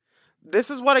panties. This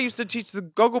is what I used to teach the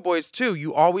Go-Go Boys too.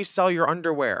 You always sell your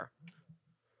underwear.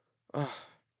 Ugh.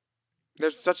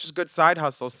 There's such a good side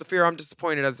hustle. Saphira, I'm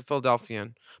disappointed as a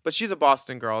Philadelphian, but she's a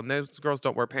Boston girl, and those girls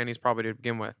don't wear panties probably to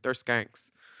begin with. They're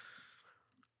skanks.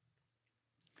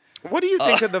 What do you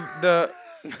think of the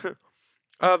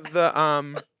of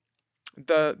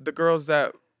the girls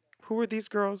that who were these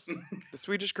girls? The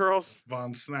Swedish girls?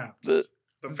 Von Snaps. The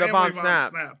family Von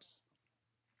Snaps.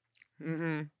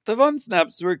 Mm-hmm. The Von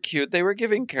Snaps were cute. They were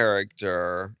giving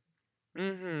character.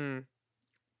 Mm-hmm.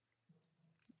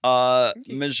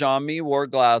 Majami wore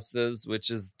glasses, which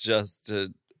is just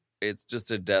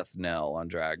a death knell on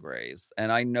Drag Race.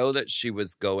 And I know that she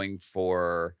was going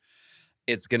for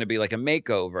it's going to be like a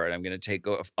makeover and I'm going to take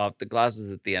off the glasses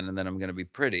at the end and then I'm going to be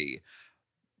pretty.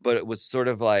 But it was sort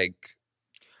of like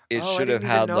it Oh, I should have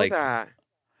didn't even had know like that.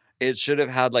 it should have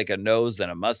had like a nose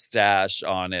and a mustache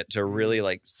on it to really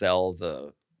like sell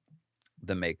the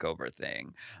makeover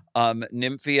thing.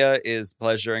 Nymphia is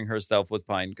pleasuring herself with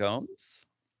pine cones.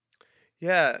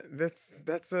 Yeah, it's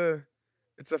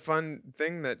a fun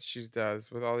thing that she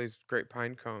does with all these great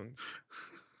pine cones.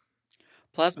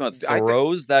 Plasma I think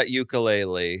throws that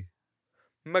ukulele.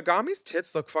 Megami's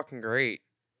tits look fucking great.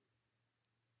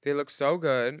 They look so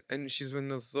good, and she's in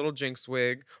this little Jinx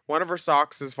wig. One of her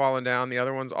socks has fallen down, the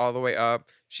other one's all the way up.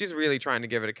 She's really trying to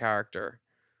give it a character.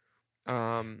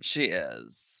 She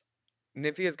is.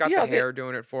 Nymphia's got the hair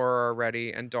doing it for her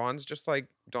already, and Dawn's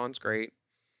great.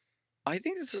 I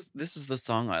think this is the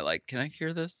song I like. Can I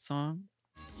hear this song?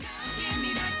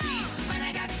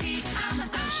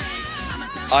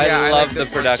 I love like the this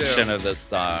one production too. of this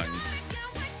song.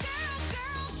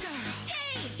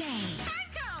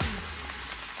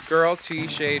 Girl T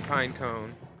Shade Pine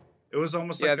Cone. It was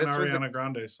almost Yeah, like an this was a- Ariana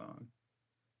Grande song.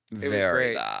 was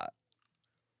Very great. that.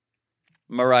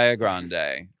 Mariah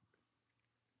Grande.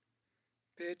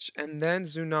 Bitch. And then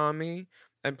Tsunami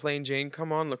and Plain Jane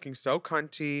come on looking so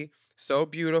cunty, so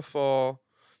beautiful.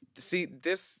 See,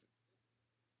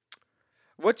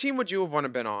 what team would you have wanted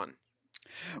to been on?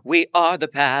 We are the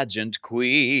pageant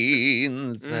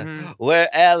queens. Mhm. We're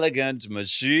elegant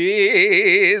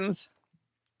machines.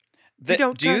 We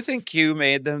don't Do you dress. think Q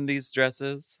made them these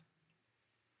dresses?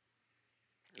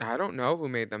 I don't know who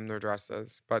made them their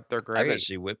dresses, but they're great. I bet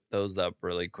she whipped those up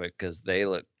really quick because they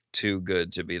look too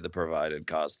good to be the provided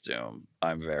costume.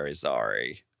 I'm very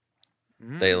sorry.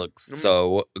 They look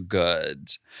so good.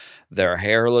 Their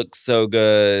hair looks so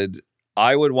good.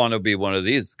 I would want to be one of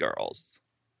these girls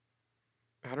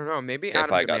I don't know. Maybe if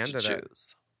Adam I got to demanded it.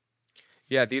 choose.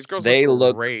 Yeah, these girls They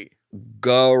look great.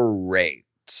 Great.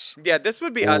 Yeah, this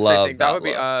would be us, I Love think. That that would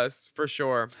be look. us for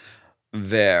sure.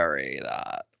 Very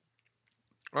that.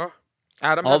 Oh,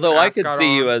 Adam has Although an I could ascot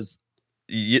see on. you as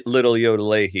little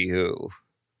Yodelehi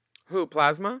Who,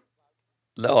 Plasma?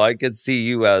 No, I could see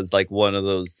you as like one of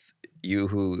those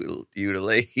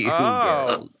Yodelehi Oh,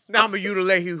 girls. now I'm a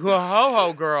Udalehi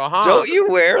ho-ho girl, huh? Don't you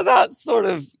wear that sort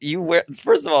of?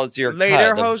 First of all, it's your cut, the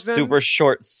Lederhosen? super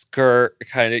short skirt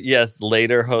kind of. Yes,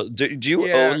 Lederhosen. Do you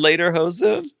Yeah. own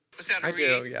Lederhosen? I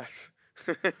do, yes.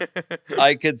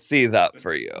 I could see that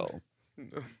for you.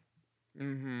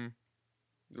 Mm-hmm.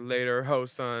 Later, ho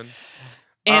son.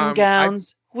 In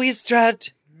gowns, we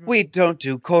strut. We don't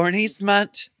do corny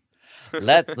smut.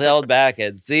 Let's hold back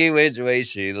and see which way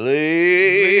she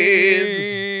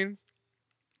leans.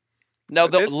 Now,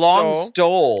 the This long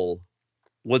stole,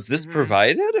 was this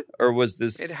provided or was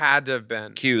this It had to have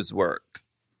been. Q's work?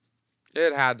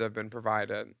 It had to have been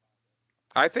provided.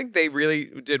 I think they really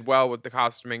did well with the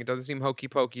costuming. It doesn't seem hokey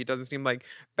pokey. It doesn't seem like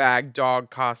bag dog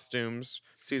costumes.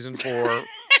 Season 4.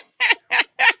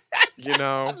 You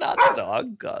know? Not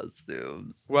dog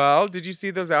costumes. Well, did you see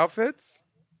those outfits?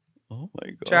 Oh my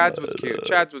god. Chad's was cute.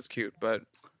 Chad's was cute, but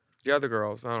the other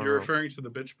girls, I don't You're know. referring to the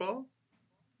bitch ball?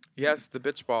 Yes, the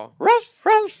bitch ball. Rough.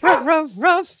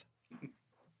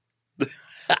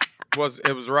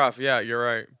 It was rough. Yeah, you're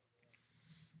right.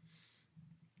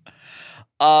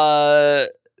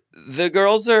 The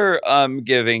girls are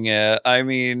giving it. I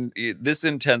mean, this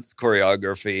intense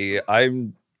choreography.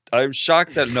 I'm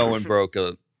shocked that no one broke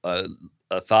a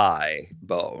thigh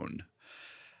bone.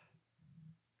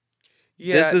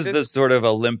 Yeah, this is the sort of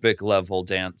Olympic level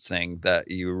dancing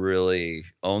that you really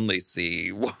only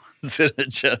see once in a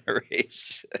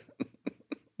generation.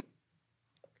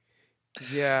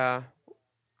 Yeah.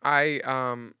 I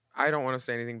don't want to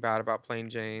say anything bad about Plain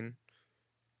Jane,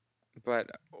 but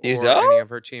You or don't? any of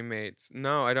her teammates.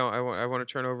 No, I don't. I want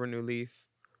to turn over a new leaf.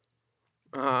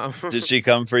 Did she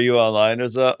come for you online or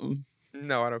something?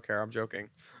 No, I don't care. I'm joking.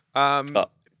 Oh.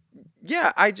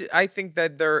 Yeah, I think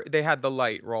that they had the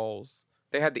light roles.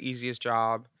 They had the easiest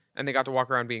job, and they got to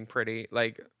walk around being pretty.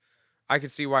 Like, I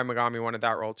could see why Megami wanted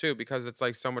that role too, because it's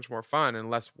like so much more fun and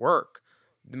less work.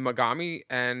 The Megami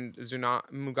and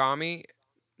Megami.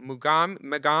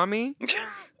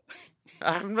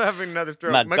 I'm having another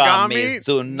throat. Megami,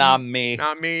 Tsunami.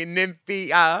 Megami,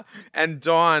 Nymphia, and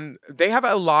Dawn. They have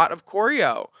a lot of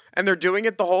choreo, and they're doing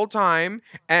it the whole time.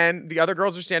 And the other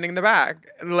girls are standing in the back,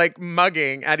 and like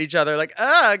mugging at each other, like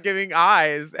giving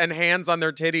eyes and hands on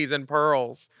their titties and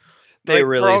pearls. They Like,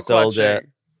 really pearl sold it.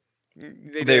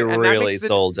 clutching. They did. And that really makes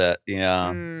sold it.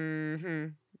 Yeah.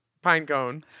 Mhm. Pine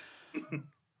cone.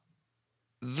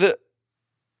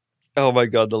 Oh my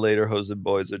god, the Lederhosen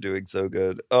boys are doing so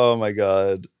good. Oh my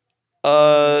god.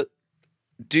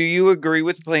 Do you agree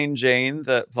with Plain Jane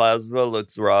that Plasma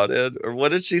looks rotted? Or what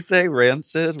did she say?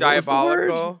 Rancid? What was the word?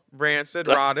 Diabolical, rancid,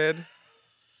 rotted,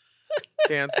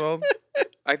 canceled.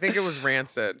 I think it was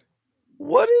rancid.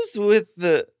 What is with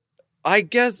the? I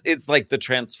guess it's like the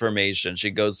transformation.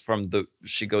 She goes from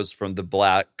the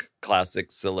black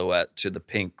classic silhouette to the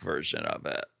pink version of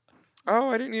it. Oh,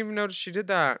 I didn't even notice she did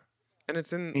that. And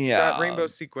it's in Yeah. that rainbow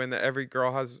sequin that every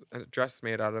girl has a dress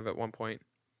made out of at one point.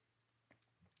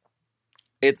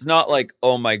 It's not like,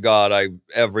 oh my god,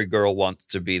 every girl wants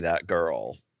to be that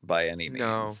girl by any means.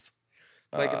 No.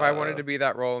 Like, if I wanted to be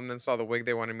that role and then saw the wig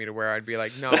they wanted me to wear, I'd be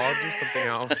like, no, I'll do something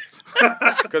else.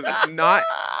 Because not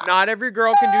every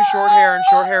girl can do short hair, and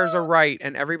short hair is a right,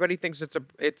 and everybody thinks it's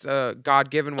a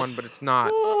God-given one, but it's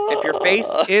not. If your face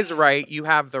is right, you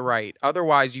have the right.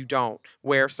 Otherwise, you don't.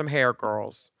 Wear some hair,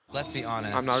 girls. Let's be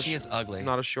honest. She is ugly. I'm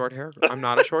not a short hair girl. I'm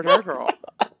not a short hair girl.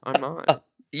 I'm not.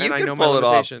 You and I can know my pull it off,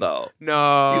 limitations. though.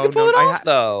 No. You can pull it off,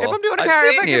 though. If I'm doing a I've character,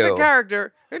 if I seen give you. a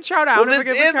character, and shout out Well, if I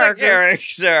this give is a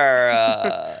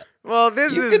character. Well,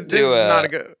 this You is could do it. not a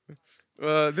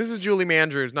good. This is Julie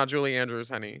Mandrews, not Julie Andrews,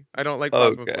 honey. I don't like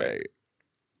Plasma's wig. Okay.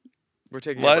 We're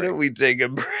taking. Why a break. don't we take a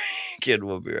break and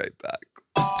we'll be right back.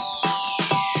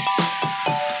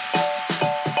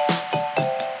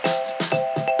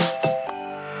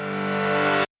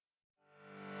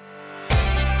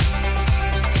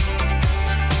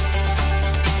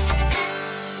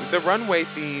 The runway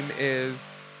theme is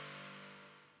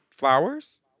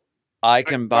flowers. I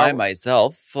can buy flower-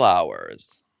 myself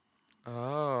flowers.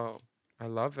 Oh, I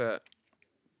love it.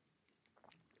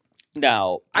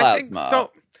 Now, I think Plasma.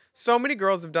 so many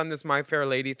girls have done this My Fair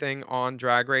Lady thing on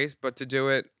Drag Race, but to do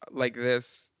it like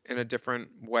this in a different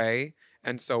way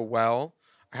and so well,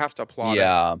 I have to applaud it.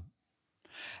 Yeah.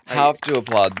 Have to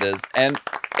applaud this. And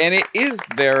it is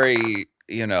very,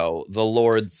 the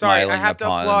Lord Sorry, smiling I have to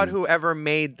upon. applaud whoever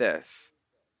made this.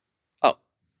 Oh,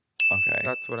 okay.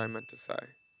 That's what I meant to say.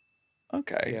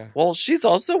 Okay. Yeah. Well, she's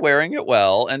also wearing it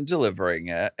well and delivering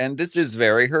it. And this is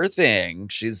very her thing.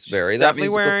 She's very that Definitely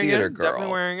musical wearing theater it. girl.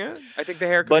 Definitely wearing it. I think the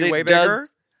hair could But be way it bigger.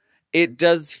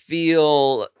 does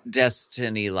feel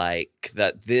Destiny-like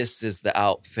that this is the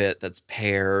outfit that's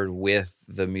paired with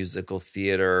the musical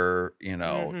theater,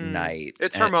 night.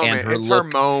 It's her And moment. her It's her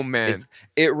look moment.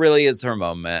 It really is her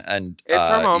moment, and It's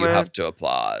her moment. You have to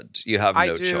applaud. You have I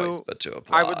no do. choice but to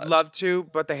applaud. I would love to,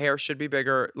 but the hair should be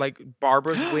bigger. Like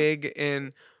Barbara's wig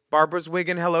in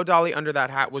Hello Dolly under that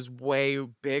hat was way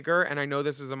bigger. And I know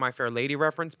this is a My Fair Lady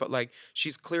reference, but like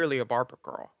she's clearly a Barbara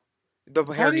girl. The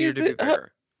hair do you needed to be thi-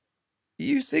 bigger.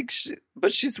 You think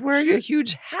but she's wearing a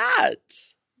huge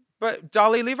hat. But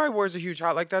Dolly Levi wears a huge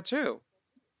hat like that too.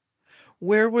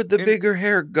 Where would the bigger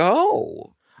hair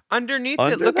go? Underneath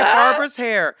Under it, look that? at Barbara's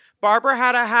hair. Barbara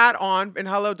had a hat on in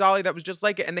Hello Dolly that was just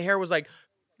like it, and the hair was like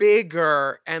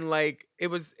bigger and like it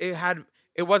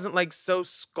wasn't like so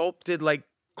sculpted like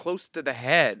close to the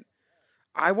head.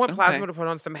 I want Plasma to put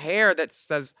on some hair that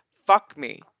says "fuck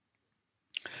me."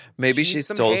 Maybe She she needs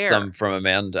some stole hair. some from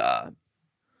Amanda.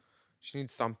 She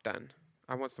needs something.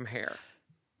 I want some hair.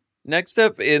 Next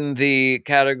up in the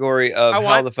category of I how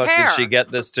want the fuck hair. did she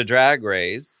get this to Drag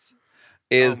Race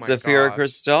is Oh my Zafira gosh.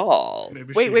 Cristal.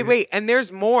 Maybe Wait. And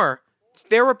there's more.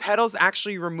 There were petals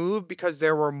actually removed because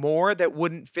there were more that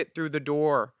wouldn't fit through the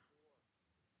door.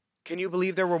 Can you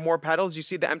believe there were more petals? You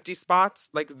see the empty spots,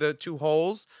 like the two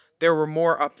holes? There were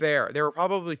more up there. There were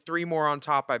probably 3 more on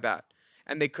top, I bet.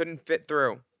 And they couldn't fit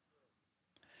through.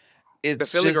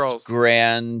 It's Philly just girls.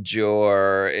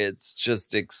 grandeur. It's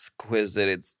just exquisite.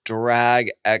 It's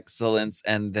drag excellence,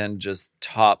 and then just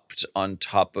topped on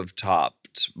top of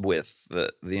topped with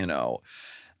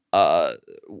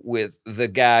with the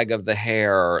gag of the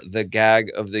hair, the gag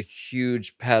of the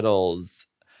huge petals.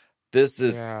 This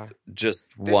is Yeah.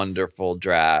 just wonderful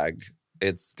drag.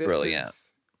 It's This brilliant.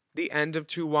 is the end of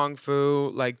Tu Wong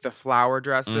Fu, like the flower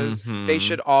dresses. They Mhm.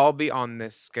 should all be on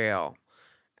this scale.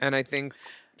 And I think,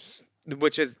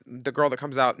 which is the girl that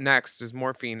comes out next is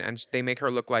Morphine, and they make her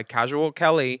look like Casual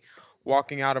Kelly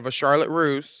walking out of a Charlotte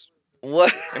Russe.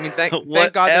 What? I mean, thank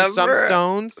God there's some Whatever.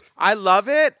 stones. I love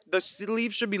it. The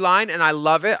sleeves should be lined, and I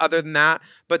love it. Other than that,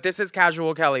 but this is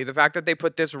Casual Kelly. The fact that they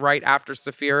put this right after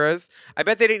Saphira's, I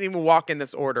bet they didn't even walk in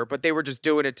this order, but they were just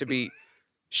doing it to be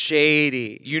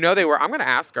shady. They were. I'm gonna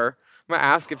ask her. I'm gonna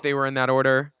ask if they were in that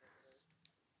order.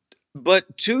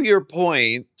 But to your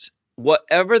point,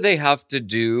 whatever they have to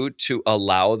do to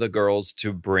allow the girls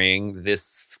to bring this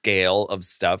scale of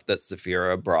stuff that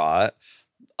Saphira brought,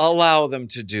 allow them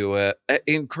to do it.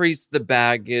 Increase the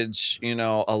baggage,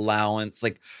 allowance.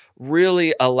 Like,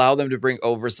 really allow them to bring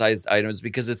oversized items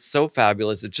because it's so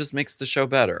fabulous. It just makes the show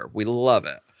better. We love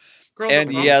it. Girl, And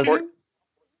the yes, pumpkin?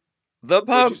 the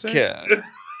What'd you say? pumpkin.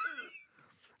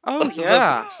 Oh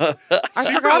yeah, I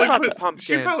She forgot probably about the She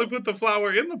pumpkin. probably put the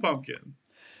flower in the pumpkin.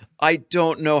 I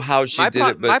don't know how she did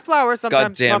it, my but flowers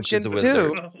sometimes goddamn, she's pumpkins a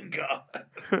wizard. too. Oh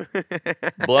God.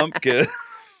 Blumpkin.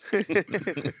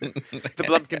 The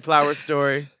Blumpkin flower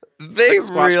story. They like a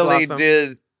squash really blossom.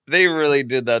 did. They really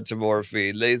did that to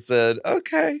Morphine. They said,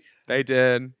 "Okay, They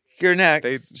did. you're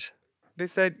next." They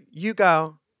said, "You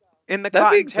go." In the That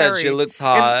cotton being said, she terry. looks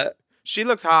hot. She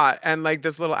looks hot, and like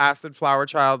this little acid flower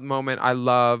child moment, I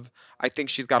love. I think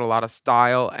she's got a lot of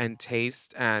style and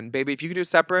taste. And baby, if you can do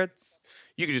separates,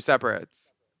 you can do separates.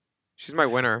 She's my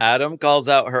winner. Adam calls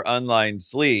out her unlined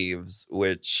sleeves,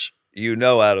 which you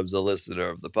know Adam's a listener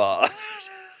of the pod.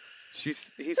 He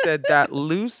said that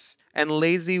loose and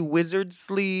lazy wizard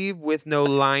sleeve with no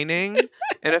lining,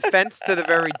 an offense to the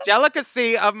very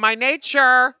delicacy of my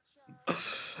nature.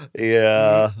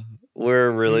 Yeah, we're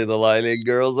really the lining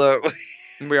girls, aren't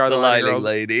we? We are the lining girls.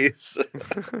 ladies.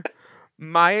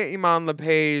 Maya Iman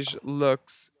LePage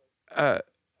looks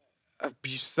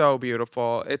so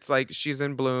beautiful. It's like she's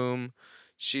in bloom.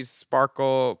 She's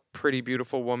sparkle, pretty,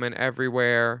 beautiful woman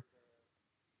everywhere.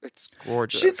 It's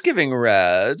gorgeous. She's giving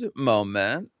red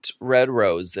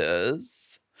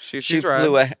roses. She's She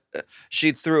red.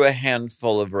 she threw a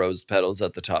handful of rose petals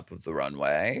at the top of the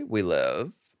runway. We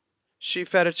live. She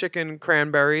fed a chicken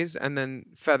cranberries and then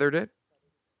feathered it.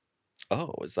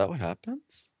 Oh, is that what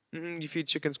happens? You feed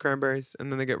chickens cranberries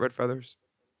and then they get red feathers.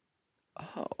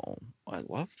 Oh, I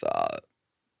love that.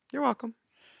 You're welcome.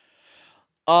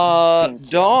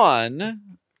 Dawn.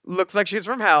 Looks like she's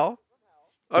from hell.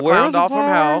 A Where are clown the doll from hell.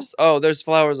 flowers? Oh, there's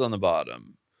flowers on the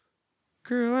bottom.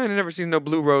 Girl, I ain't never seen no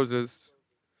blue roses.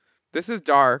 This is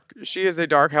dark. She is a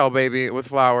dark hell baby with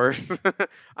flowers.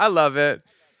 I love it.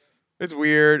 It's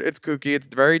weird. It's kooky. It's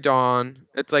very Dawn.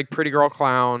 It's like pretty girl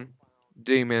clown,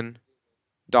 demon,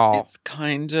 doll. It's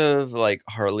kind of like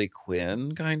Harley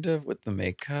Quinn, kind of with the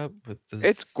makeup. With this.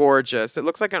 It's gorgeous. It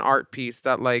looks like an art piece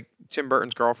that like Tim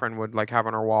Burton's girlfriend would like have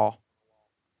on her wall.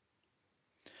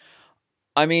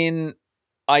 I mean,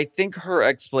 I think her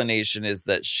explanation is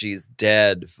that she's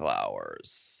dead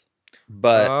flowers.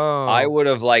 But I would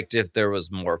have liked if there was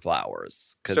more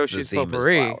flowers. Because So the she's theme is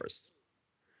potpourri. flowers.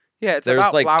 Yeah, it's There's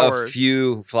about like flowers. a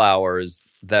few flowers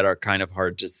that are kind of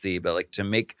hard to see. But like to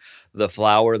make the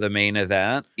flower the main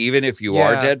event, even if you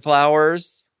are Yeah. dead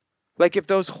flowers. Like if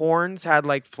those horns had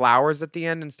like flowers at the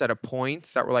end instead of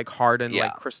points that were like hardened Yeah.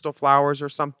 like crystal flowers or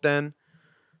something.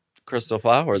 Crystal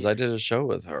Flowers. I did a show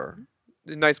with her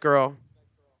Nice girl.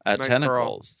 at Nice girl.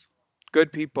 Tentacles.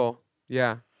 Good people.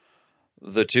 Yeah.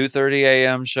 The 2:30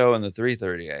 a.m. show and the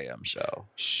 3:30 a.m. show.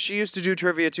 She used to do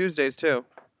Trivia Tuesdays too.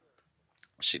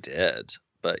 She did,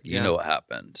 but you Yeah. know what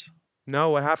happened.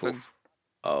 No, what happened?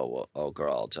 Oh, well, oh,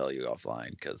 girl, I'll tell you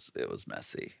offline because it was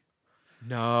messy.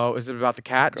 No, is it about the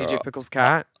cat? Girl, DJ Pickle's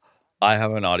cat? I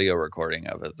have an audio recording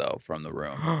of it though from the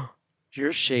room.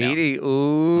 You're shady.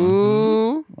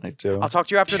 Ooh. I do. I'll talk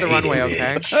to you after the runway,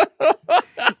 okay?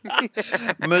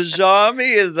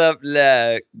 Majami is up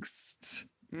next.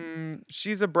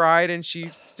 She's a bride and she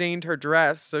stained her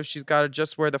dress, so she's got to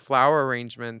just wear the flower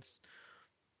arrangements.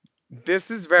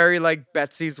 This is very like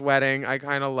Betsy's wedding. I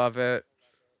kind of love it.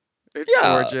 It's Yeah.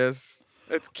 gorgeous.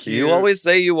 It's cute. You always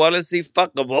say you want to see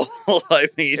fuckable. I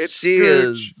mean, It's she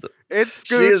Scooch. is. It's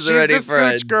She Scooch. is She's ready the for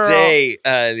a Scooch girl. date,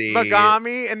 honey.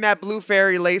 Megami in that blue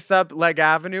fairy lace-up Leg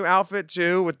Avenue outfit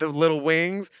too, with the little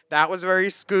wings. That was very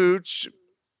Scooch.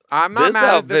 I'm not This mad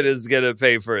at outfit this. is gonna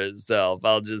pay for itself.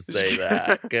 I'll just say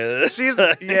that. 'Cause-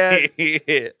 She's-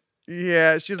 yeah.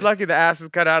 Yeah, she's lucky the ass is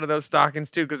cut out of those stockings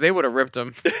too, because they would have ripped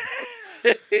them.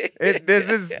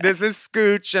 This is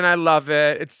Scooch, and I love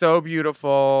it. It's so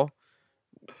beautiful.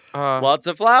 Lots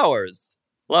of flowers.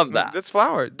 Love that. That's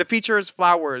flower. The feature is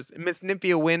flowers. Miss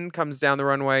Nymphia Wynn comes down the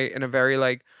runway in a very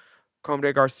like Comme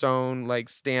des Garçons, like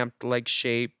stamped like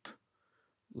shape,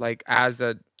 like as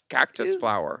a cactus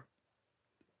flower.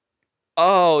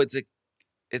 Oh, it's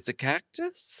a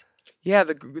cactus? Yeah,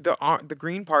 the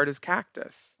green part is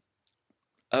cactus.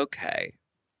 Okay.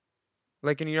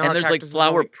 Like, and you know, And how there's like cactus is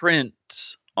flower only-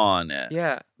 print on it.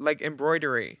 Yeah, like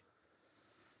embroidery.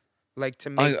 Like to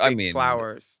make I big mean,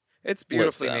 flowers. It's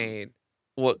beautifully listen. made.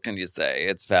 What can you say?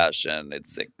 It's fashion.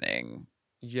 It's sickening.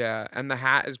 Yeah, and the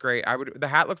hat is great. The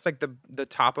hat looks like the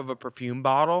top of a perfume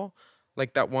bottle,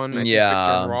 like that one. I think Yeah.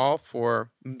 Victor and Raw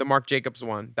for the Marc Jacobs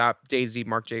one. That Daisy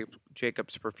Marc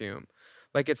Jacobs perfume.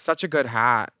 Like it's such a good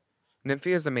hat.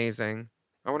 Nymphia is amazing.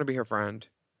 I want to be her friend.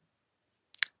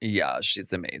 Yeah,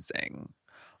 she's amazing.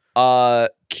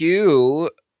 Q.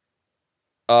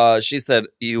 She said,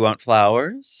 "You want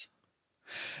flowers?"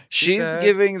 She's said-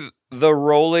 giving the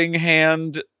rolling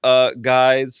hand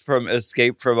guys from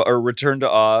Escape from or Return to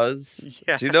Oz.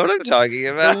 Yeah. Do you know what I'm talking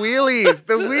The about? wheelies.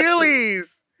 The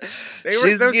wheelies. They were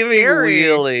She's so giving scary.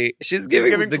 wheelie. She's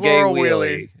giving the gay floral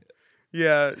wheelie.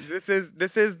 Yeah, this is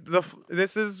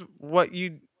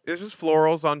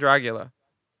florals on Dragula.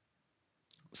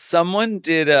 Someone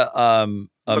did a Le meme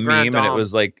Grand and it Dame.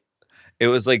 was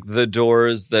like the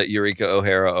doors that Eureka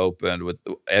O'Hara opened with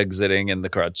exiting in the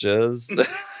crutches.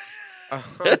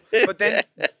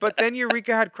 But then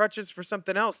Eureka had crutches for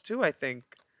something else too, I think.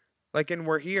 Like in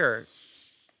We're Here.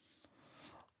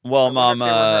 Well, I wonder if they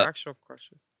were her Mama, actual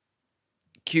crutches.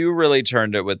 Q really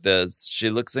turned it with this. She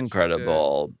looks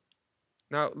incredible.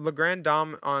 Now, Le Grand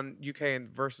Dame on UK and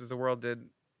versus the World did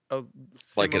a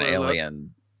Like an similar look.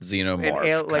 alien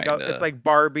xenomorph. It's like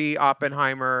Barbie,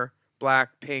 Oppenheimer,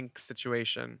 black, pink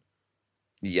situation.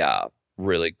 Yeah,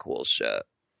 really cool shit.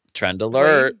 Trend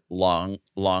alert. Long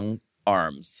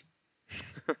arms.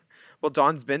 Well,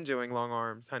 Dawn's been doing long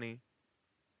arms, honey.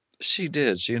 She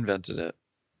did. She invented it.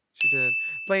 She did.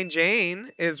 Plain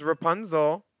Jane is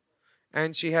Rapunzel,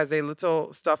 and she has a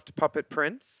little stuffed puppet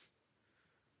prince.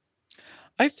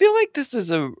 I feel like this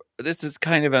is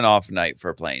kind of an off night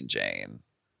for Plain Jane.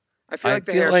 I feel like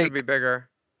the hair should be bigger.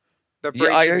 The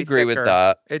braid I should be agree with thicker.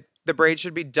 that. The braid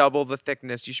should be double the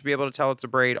thickness. You should be able to tell it's a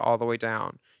braid all the way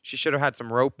down. She should have had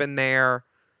some rope in there.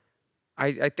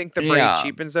 I think the braid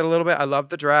cheapens it a little bit. I love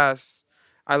the dress.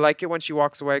 I like it when she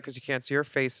walks away because you can't see her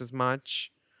face as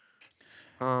much.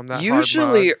 That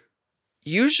usually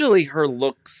her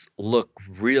looks look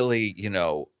really,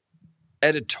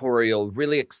 editorial,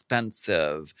 really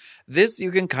expensive. This you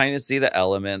can kind of see the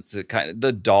elements.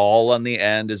 The doll on the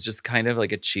end is just kind of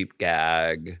like a cheap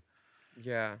gag.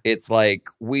 Yeah. It's like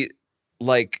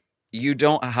you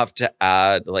don't have to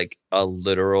add like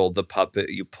the puppet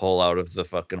you pull out of the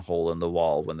fucking hole in the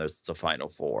wall when there's the final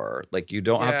four. Like you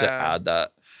don't have to add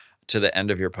that to the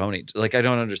end of your pony. Like I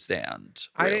don't understand.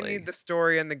 Really. I didn't need the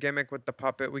story and the gimmick with the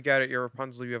puppet. We get it. You're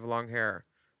Rapunzel. You have long hair.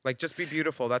 Like just be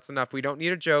beautiful. That's enough. We don't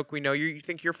need a joke. We know you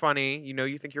think you're funny.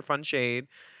 You think you're fun shade.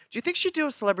 Do you think she'd do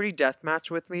a celebrity death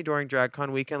match with me during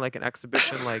DragCon weekend, like an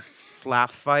exhibition, like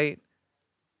slap fight?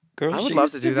 Girl, I would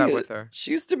love to do that with her.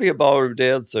 She used to be a ballroom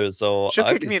dancer, so She'll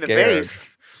I'd kick be me in the scared.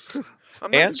 face.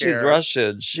 I'm not And scared. she's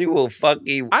Russian. She will fuck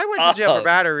you I went to jail up. for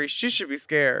battery. She should be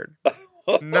scared.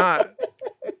 Not.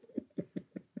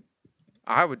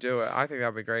 I would do it. I think that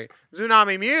would be great.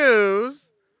 Tsunami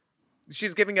Muse.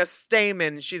 She's giving us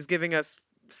stamen. She's giving us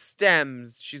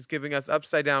stems. She's giving us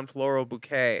upside down floral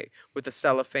bouquet with a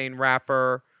cellophane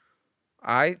wrapper.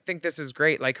 I think this is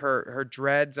great. Like her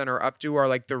dreads and her updo are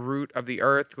like the root of the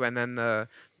earth, and then the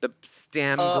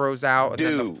stem grows out, and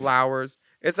then the flowers.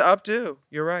 It's an updo.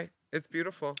 You're right. It's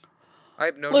beautiful. I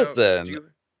have no notes.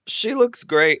 Listen, she looks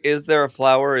great. Is there a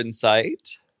flower in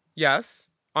sight? Yes,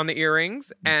 on the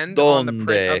earrings and on the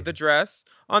print of the dress.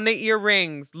 On the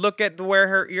earrings. Look at where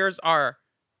her ears are.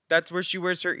 That's where she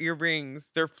wears her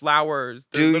earrings. They're flowers.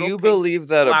 They're Do you believe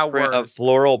that a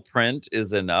floral print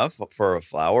is enough for a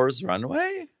flowers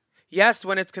runway? Yes,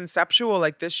 when it's conceptual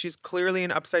like this, she's clearly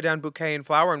an upside down bouquet and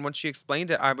flower. And when she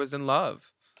explained it, I was in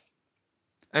love.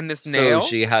 And this nail. So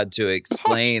she had to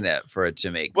explain it for it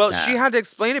to make sense. Well, she had to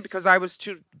explain it because I was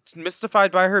too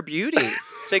mystified by her beauty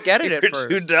to get it at first.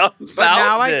 Too dumbfounded. But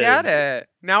now I get it.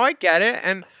 Now I get it.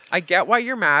 And I get why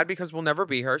you're mad because we'll never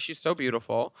be her. She's so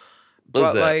beautiful.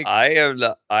 Listen, but like, I am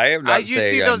not do you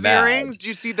saying see I'm those mad. earrings? Do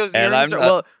you see those And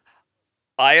earrings?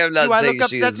 I am not do I saying look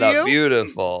she upset is to not you?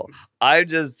 beautiful. I'm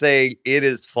just saying it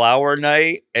is flower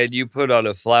night and you put on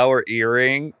a flower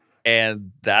earring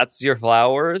and that's your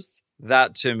flowers.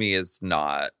 That to me is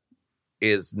not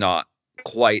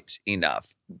quite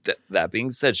enough. That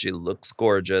being said, she looks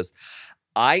gorgeous.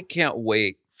 I can't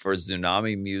wait for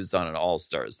Tsunami Muse on an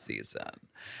All-Stars season.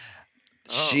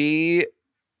 She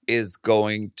is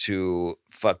going to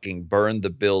fucking burn the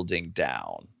building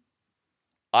down.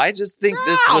 I just think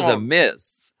this was a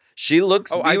miss. She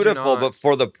looks beautiful, but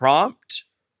for the prompt,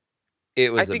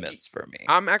 it was a miss for me.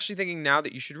 I'm actually thinking now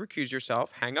that you should recuse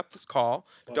yourself, hang up this call,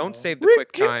 don't save the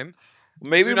quick time.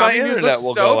 Maybe Tsunami my Muse internet looks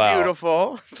will so go out.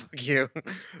 beautiful. Fuck you.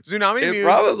 Tsunami It Muse.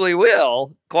 probably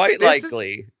will, quite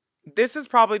likely. This is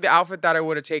probably the outfit that I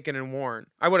would have taken and worn.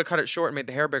 I would have cut it short and made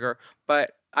the hair bigger,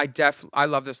 but I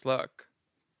love this look.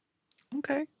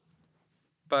 Okay.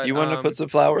 But you want to put some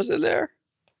flowers in there?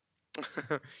 You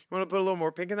want to put a little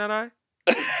more pink in that eye?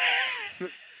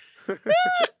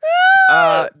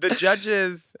 The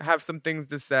judges have some things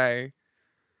to say.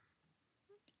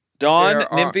 Dawn,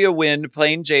 Nymphia Wind,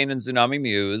 Plain Jane, and Tsunami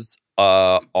Muse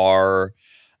are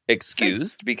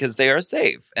excused because they are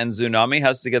safe. And Tsunami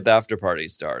has to get the after party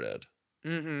started.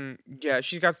 Yeah,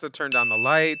 she got to turn down the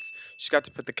lights. She got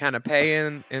to put the canapé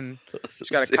in, and she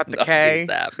got to cut the Sitting on K. these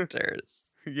afters.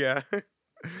 Yeah.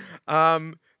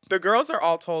 The girls are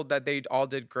all told that they all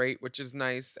did great, which is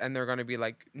nice, and they're going to be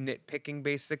like nitpicking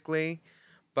basically.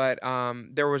 But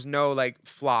there was no like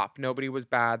flop. Nobody was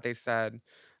bad. They said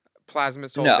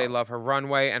Plasma's told they No. love her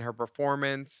runway and her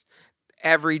performance.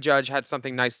 Every judge had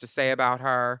something nice to say about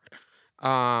her.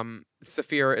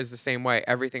 Saphira is the same way.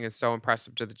 Everything is so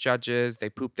impressive to the judges. They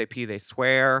poop, they pee, they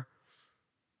swear.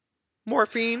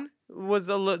 Morphine was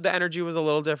the energy was a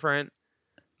little different.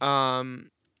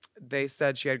 They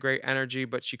said she had great energy,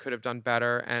 but she could have done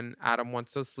better. And Adam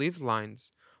wants those sleeves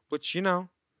lines, which she's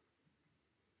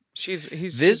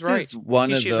right. Is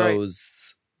one of She's right.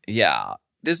 those. Yeah,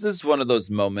 this is one of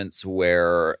those moments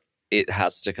where it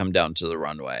has to come down to the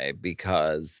runway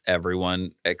because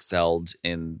everyone excelled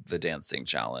in the dancing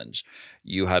challenge.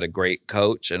 You had a great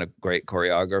coach and a great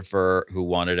choreographer who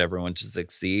wanted everyone to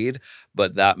succeed,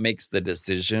 but that makes the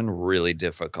decision really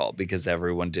difficult because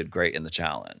everyone did great in the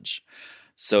challenge.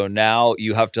 So now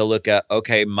you have to look at,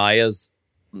 okay, Maya's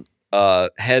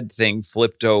head thing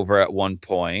flipped over at one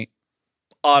point,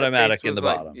 automatic in the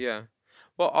bottom. Yeah.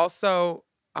 Well, also,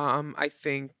 I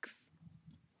think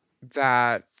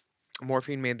that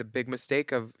Morphine made the big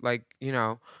mistake of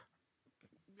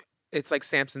it's like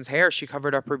Samson's hair. She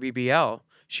covered up her BBL.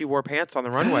 She wore pants on the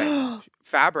runway,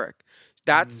 fabric.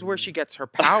 That's where she gets her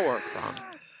power from,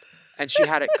 and she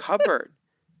had it covered.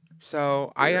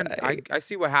 So I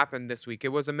see what happened this week. It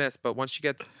was a miss, but once she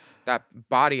gets that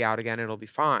body out again, it'll be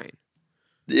fine.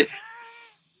 Yeah.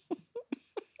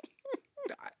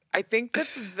 I think that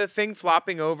the thing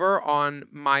flopping over on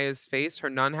Maya's face, her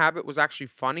nun habit, was actually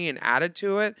funny and added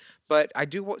to it. But I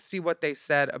do see what they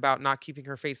said about not keeping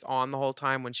her face on the whole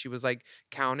time when she was like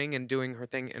counting and doing her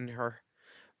thing in her.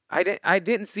 I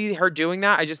didn't see her doing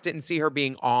that. I just didn't see her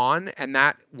being on, and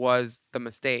that was the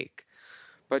mistake.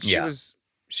 But she was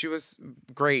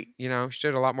great. She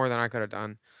did a lot more than I could have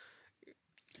done.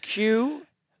 Q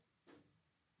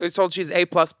is told she's A+++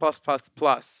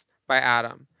 by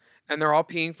Adam. And they're all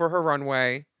peeing for her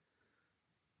runway.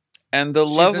 And the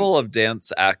level of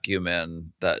dance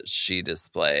acumen that she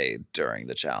displayed during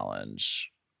the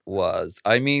challenge was,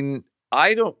 I mean,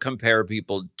 I don't compare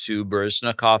people to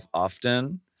Baryshnikov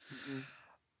often,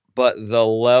 but the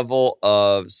level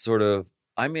of sort of,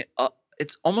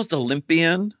 it's almost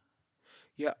Olympian.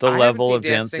 Yeah, the I level haven't of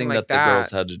seen dancing like that the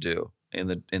girls had to do in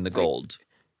the gold.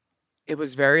 It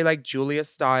was very like Julia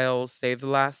Stiles, Save the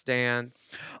Last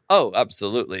Dance. Oh,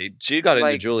 absolutely. She got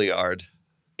into Juilliard.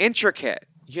 Intricate,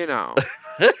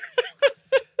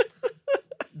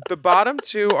 The bottom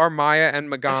two are Maya and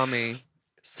Megami.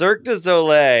 Cirque du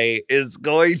Soleil is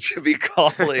going to be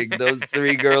calling those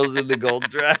three girls in the gold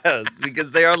dress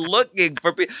because they are looking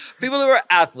for people who are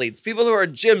athletes, people who are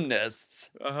gymnasts,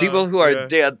 people who are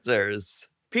dancers.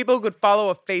 People who could follow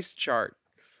a face chart.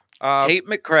 Tate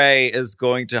McRae is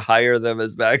going to hire them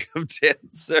as backup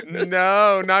dancers.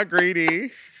 No, not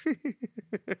greedy.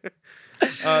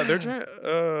 They're trying.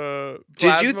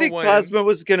 Did you think Plasma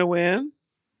was going to win?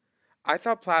 I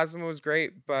thought Plasma was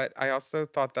great, but I also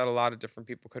thought that a lot of different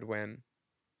people could win.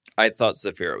 I thought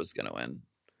Saphira was going to win.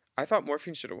 I thought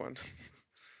Morphine should have won.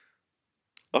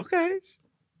 Okay.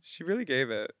 She really gave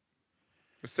it.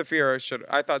 Saphira should.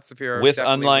 I thought Saphira with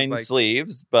definitely unlined was like,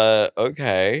 sleeves, but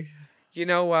okay. You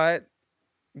know what?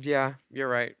 Yeah, you're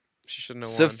right. She shouldn't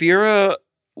have won. Saphira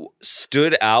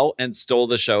stood out and stole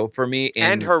the show for me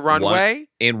and her runway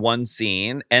in one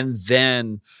scene, and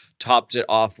then topped it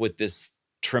off with this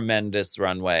tremendous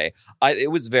runway. It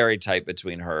was very tight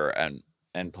between her and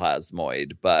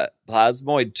Plasmoid, but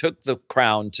Plasmoid took the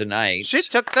crown tonight. She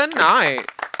took the night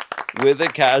with a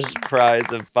cash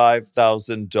prize of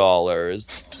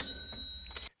 $5,000.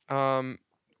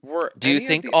 Do you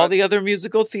think all the other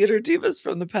musical theater divas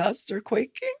from the past are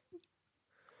quaking?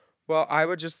 Well, I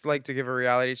would just like to give a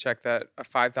reality check that a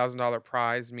 $5,000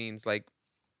 prize means like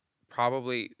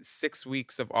probably 6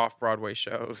 weeks of off-Broadway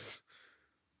shows.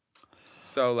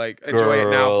 So like, enjoy it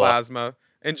now, Plasma.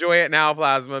 Enjoy it now,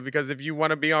 Plasma, because if you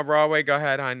want to be on Broadway, go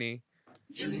ahead, honey.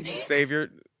 Save your...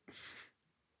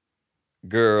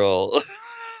 Girl.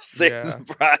 Save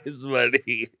the prize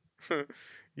money.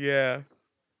 Yeah.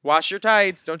 Wash your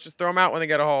tights. Don't just throw them out when they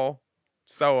get a hole.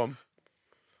 Sew them.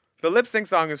 The lip sync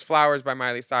song is Flowers by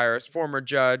Miley Cyrus, former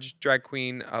judge, drag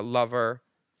queen, lover.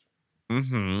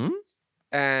 Mm-hmm.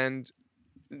 And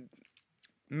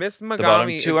Miss Megami. The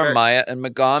bottom two are Maya and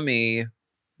Megami.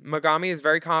 Megami is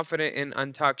very confident in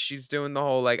Untucked. She's doing the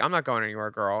whole, like, I'm not going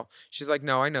anywhere, girl. She's like,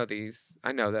 no, I know these.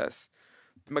 I know this.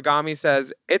 Megami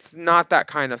says, it's not that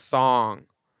kind of song.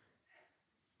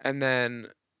 And then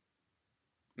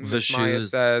The Miss Maya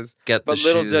shoes. says, Get but the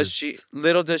little shoes.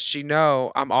 does she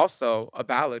know, I'm also a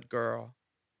ballad girl.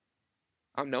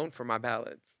 I'm known for my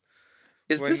ballads.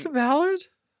 Is this a ballad?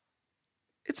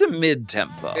 It's a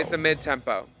mid-tempo. It's a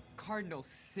mid-tempo. Cardinal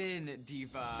sin,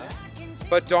 diva.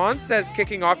 But Dawn says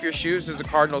kicking off your shoes is a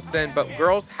cardinal sin, but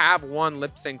girls have won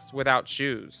lip syncs without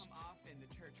shoes.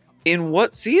 In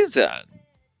what season?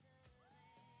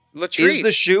 Latrice. Is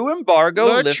the shoe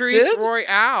embargo Latrice lifted?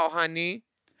 Royale, honey.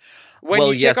 When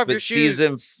well, you yes, take off but your shoes,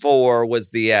 season 4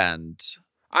 was the end.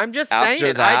 I'm just After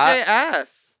saying, that-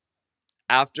 IJS.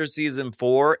 After season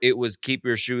 4, it was keep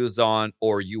your shoes on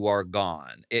or you are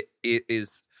gone. It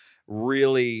is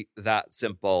really that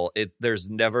simple. There's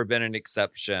never been an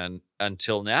exception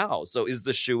until now. So is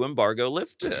the shoe embargo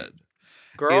lifted?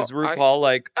 Girl, is RuPaul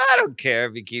like, I don't care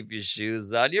if you keep your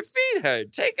shoes on. Your feet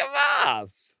hurt. Take them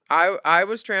off. I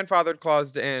was grandfathered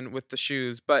claused in with the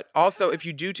shoes, but also if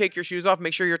you do take your shoes off,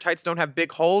 make sure your tights don't have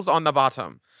big holes on the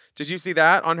bottom. Did you see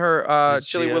that on her Did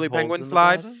she Chili have Willy holes Penguin in the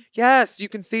slide? bottom? Yes, you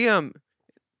can see them.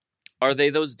 Are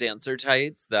they those dancer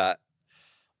tights that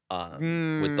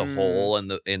with the hole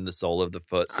in the sole of the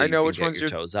foot so I you know can which get ones your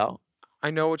you're- toes out? I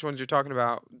know which ones you're talking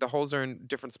about. The holes are in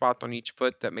different spots on each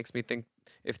foot. That makes me think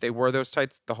if they were those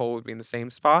tights, the hole would be in the same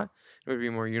spot. It would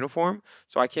be more uniform.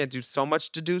 So I can't do so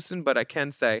much deducing, but I can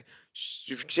say if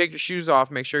you take your shoes off,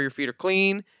 make sure your feet are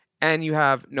clean and you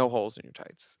have no holes in your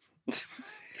tights.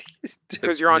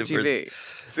 Because you're on TV.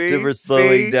 See? Dimmer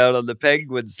slowing See? down on the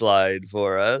penguin slide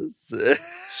for us.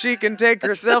 She can take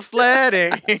herself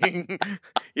sledding.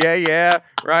 yeah.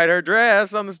 Ride her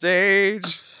dress on the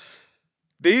stage.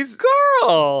 These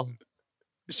Girl.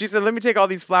 She said, let me take all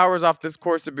these flowers off this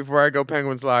corset before I go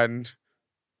penguin sliding.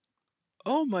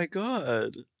 Oh my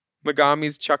God.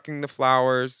 Megami's chucking the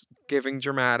flowers, giving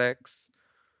dramatics.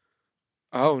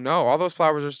 Oh no, all those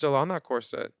flowers are still on that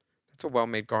corset. That's a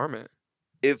well-made garment.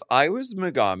 If I was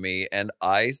Megami and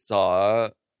I saw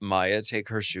Maya take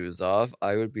her shoes off,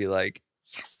 I would be like,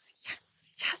 yes,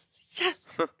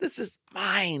 this is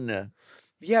mine.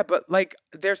 Yeah, but like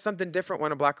there's something different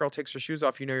when a black girl takes her shoes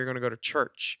off. You know you're going to go to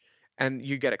church and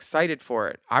you get excited for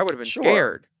it. I would have been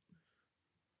scared.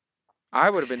 I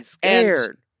would have been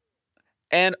scared.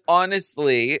 And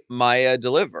honestly, Maya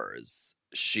delivers.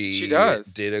 She does.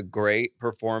 Did a great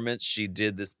performance. She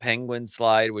did this penguin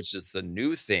slide, which is a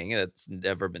new thing that's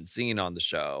never been seen on the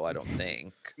show, I don't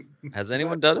think. Has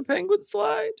anyone done a penguin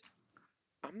slide?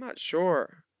 I'm not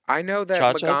sure. I know that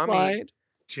Cha-cha Megami. slide?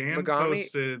 Jan Megami-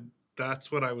 posted,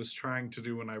 that's what I was trying to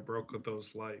do when I broke with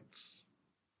those lights.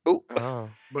 Ooh. Oh.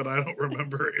 But I don't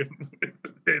remember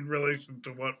in relation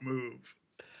to what move.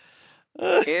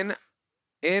 In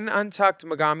Untucked,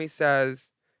 Megami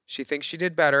says she thinks she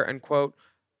did better and, quote,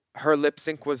 her lip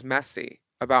sync was messy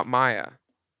about Maya.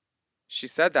 She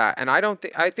said that. And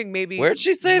I think maybe. Where'd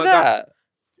she say that?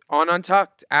 On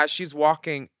Untucked, as she's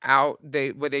walking out,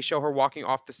 where they show her walking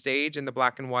off the stage in the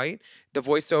black and white, the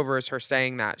voiceover is her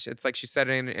saying that. It's like she said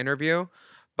it in an interview.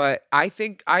 But I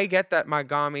think I get that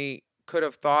Megami could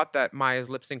have thought that Maya's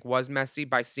lip sync was messy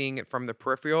by seeing it from the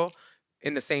peripheral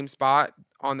in the same spot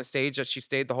on the stage that she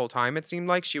stayed the whole time. It seemed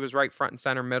like she was right front and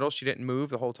center middle. She didn't move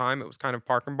the whole time. It was kind of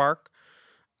park and bark.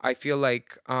 I feel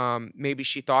like maybe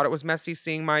she thought it was messy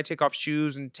seeing Maya take off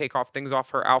shoes and take off things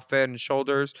off her outfit and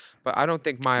shoulders, but I don't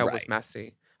think Maya was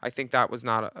messy. I think that was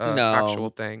not a factual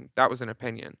thing. That was an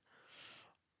opinion.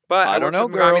 But I don't know,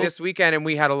 worked with Megami girls. this weekend and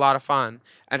we had a lot of fun.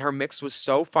 And her mix was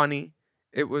so funny.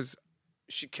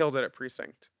 She killed it at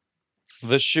Precinct.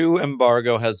 The shoe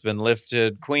embargo has been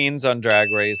lifted. Queens on Drag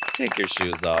Race, take your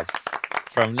shoes off.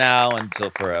 From now until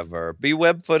forever. Be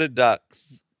web-footed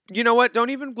ducks. You know what?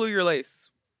 Don't even glue your lace.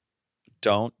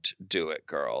 Don't do it,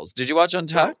 girls. Did you watch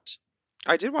Untucked?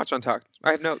 I did watch Untucked.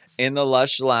 I have notes. In the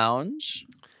Lush Lounge.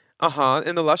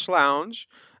 In the Lush Lounge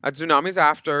at Tsunami's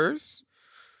Afters.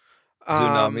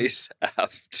 Tsunami's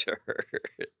After.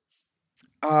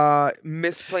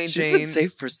 Miss Plain She's Jane. been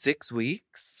safe for 6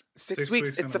 weeks. 6 6 weeks.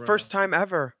 weeks in It's a the row. first time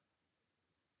ever.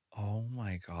 Oh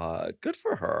my God. Good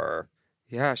for her.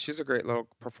 Yeah, she's a great little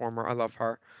performer. I love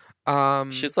her.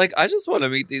 She's like, I just want to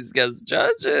meet these guest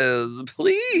judges.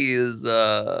 Please.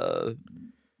 Well,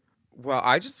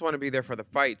 I just want to be there for the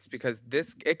fights because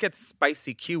it gets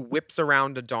spicy. Q whips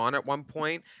around to Dawn at one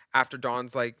point after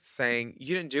Dawn's like saying,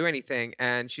 you didn't do anything.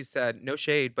 And she said, no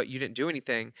shade, but you didn't do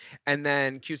anything. And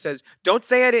then Q says, don't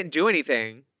say I didn't do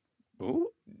anything. Ooh.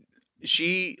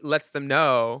 She lets them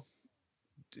know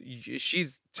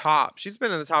she's top. She's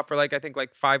been in the top for I think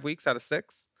 5 weeks out of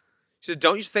 6. She said,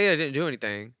 don't you say I didn't do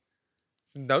anything.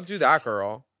 Don't do that,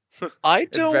 girl. I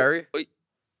It's don't. very...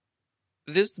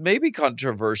 This may be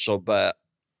controversial, but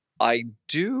I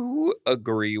do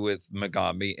agree with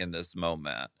Megami in this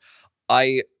moment.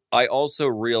 I also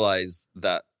realize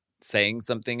that saying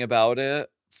something about it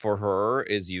for her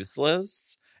is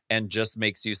useless and just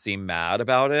makes you seem mad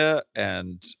about it.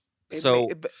 And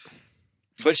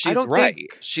but she's right.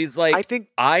 She's like,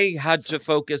 I had to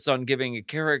focus on giving a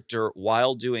character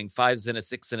while doing 5s and a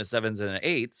 6 and a 7s and an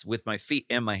 8s with my feet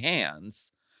and my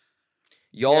hands.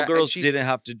 Y'all girls didn't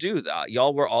have to do that.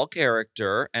 Y'all were all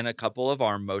character and a couple of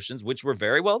arm motions, which were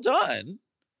very well done.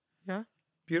 Yeah,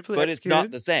 beautifully but executed. It's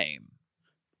not the same.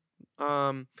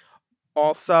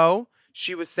 Also,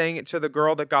 she was saying it to the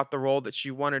girl that got the role that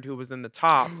she wanted, who was in the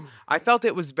top. I felt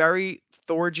it was very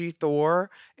Thor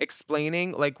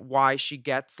explaining like why she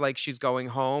gets like she's going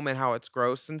home and how it's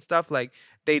gross and stuff. Like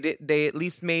they at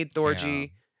least made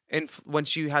Thorgy and when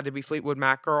she had to be Fleetwood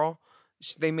Mac girl,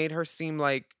 they made her seem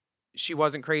like she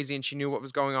wasn't crazy and she knew what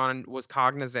was going on and was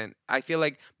cognizant. I feel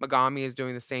like Megami is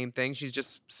doing the same thing. She's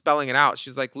just spelling it out.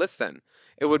 She's like, listen,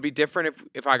 it would be different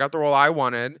if I got the role I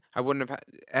wanted. I wouldn't have.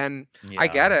 And I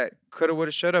get it. Coulda,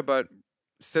 woulda, shoulda, but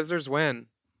scissors win.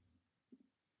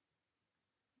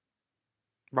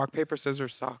 Rock, paper,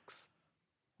 scissors sucks.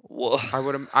 Well, I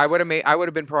would have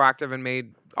been proactive and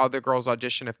made other girls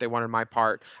audition if they wanted my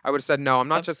part. I would have said, no, I'm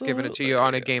not just giving it to you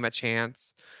on a game of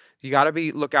chance. You got to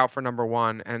look out for number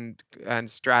one, and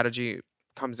strategy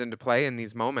comes into play in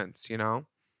these moments, you know?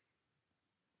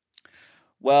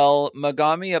 Well,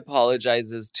 Megami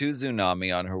apologizes to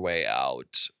Tsunami on her way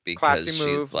out because Classy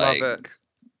move, she's like, love it.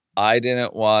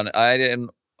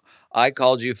 I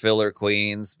called you filler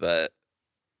queens, but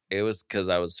it was because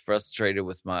I was frustrated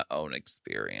with my own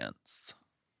experience.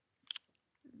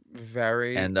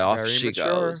 And off very she mature.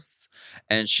 goes.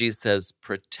 And she says,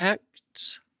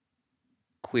 protect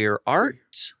queer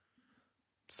art.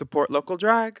 Support local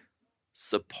drag.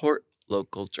 Support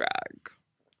local drag.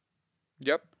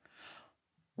 Yep.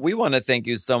 We want to thank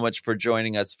you so much for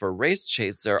joining us for Race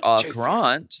Chaser au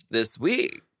courant this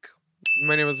week.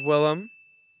 My name is Willem.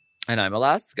 And I'm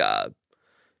Alaska.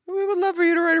 We would love for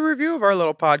you to write a review of our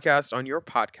little podcast on your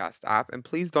podcast app. And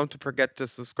please don't forget to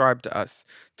subscribe to us.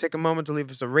 Take a moment to leave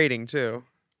us a rating, too.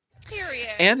 Period.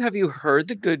 And have you heard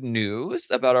the good news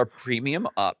about our premium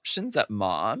options at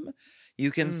Mom?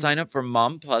 You can sign up for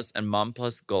Mom Plus and Mom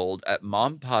Plus Gold at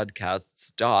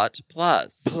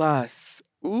mompodcasts.plus. Plus.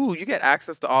 Ooh, you get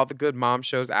access to all the good mom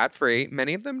shows ad-free,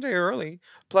 many of them day early.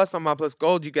 Plus, on Mom Plus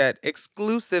Gold, you get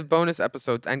exclusive bonus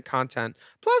episodes and content,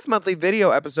 plus monthly video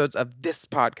episodes of this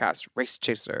podcast, Race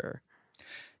Chaser.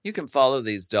 You can follow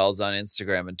these dolls on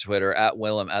Instagram and Twitter at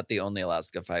Willem at the Only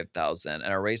Alaska 5000.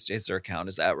 And our Race Chaser account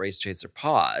is at Race Chaser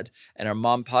Pod. And our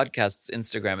Mom Podcasts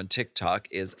Instagram and TikTok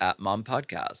is at Mom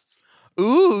Podcasts.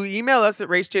 Ooh, email us at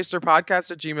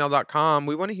racechaserpodcast@gmail.com.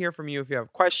 We want to hear from you if you have a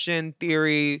question,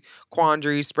 theory,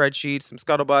 quandary, spreadsheet, some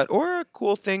scuttlebutt, or a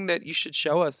cool thing that you should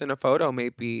show us in a photo,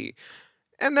 maybe.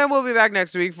 And then we'll be back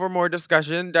next week for more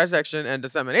discussion, dissection, and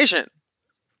dissemination.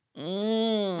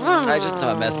 I just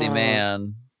saw a messy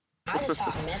man.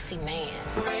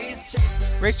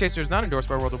 Race Chaser is not endorsed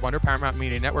by World of Wonder, Paramount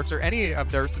Media Networks, or any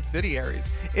of their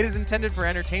subsidiaries. It is intended for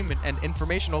entertainment and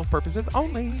informational purposes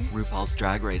only. RuPaul's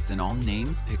Drag Race and all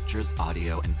names, pictures,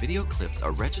 audio, and video clips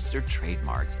are registered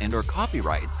trademarks and or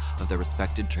copyrights of their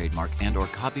respected trademark and or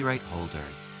copyright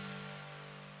holders.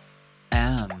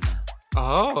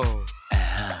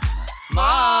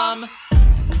 Mom!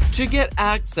 To get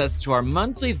access to our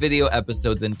monthly video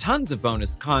episodes and tons of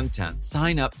bonus content,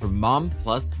 sign up for Mom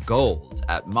Plus Gold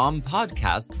at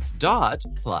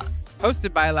mompodcasts.plus.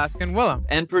 Hosted by Alaska and Willem.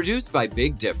 And produced by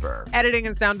Big Dipper. Editing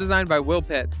and sound design by Will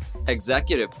Pitts.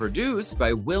 Executive produced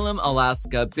by Willem,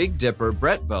 Alaska, Big Dipper,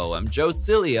 Brett Boehm, Joe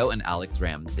Cilio, and Alex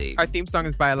Ramsey. Our theme song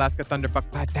is by Alaska Thunderfuck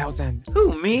 5000.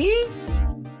 Who, me?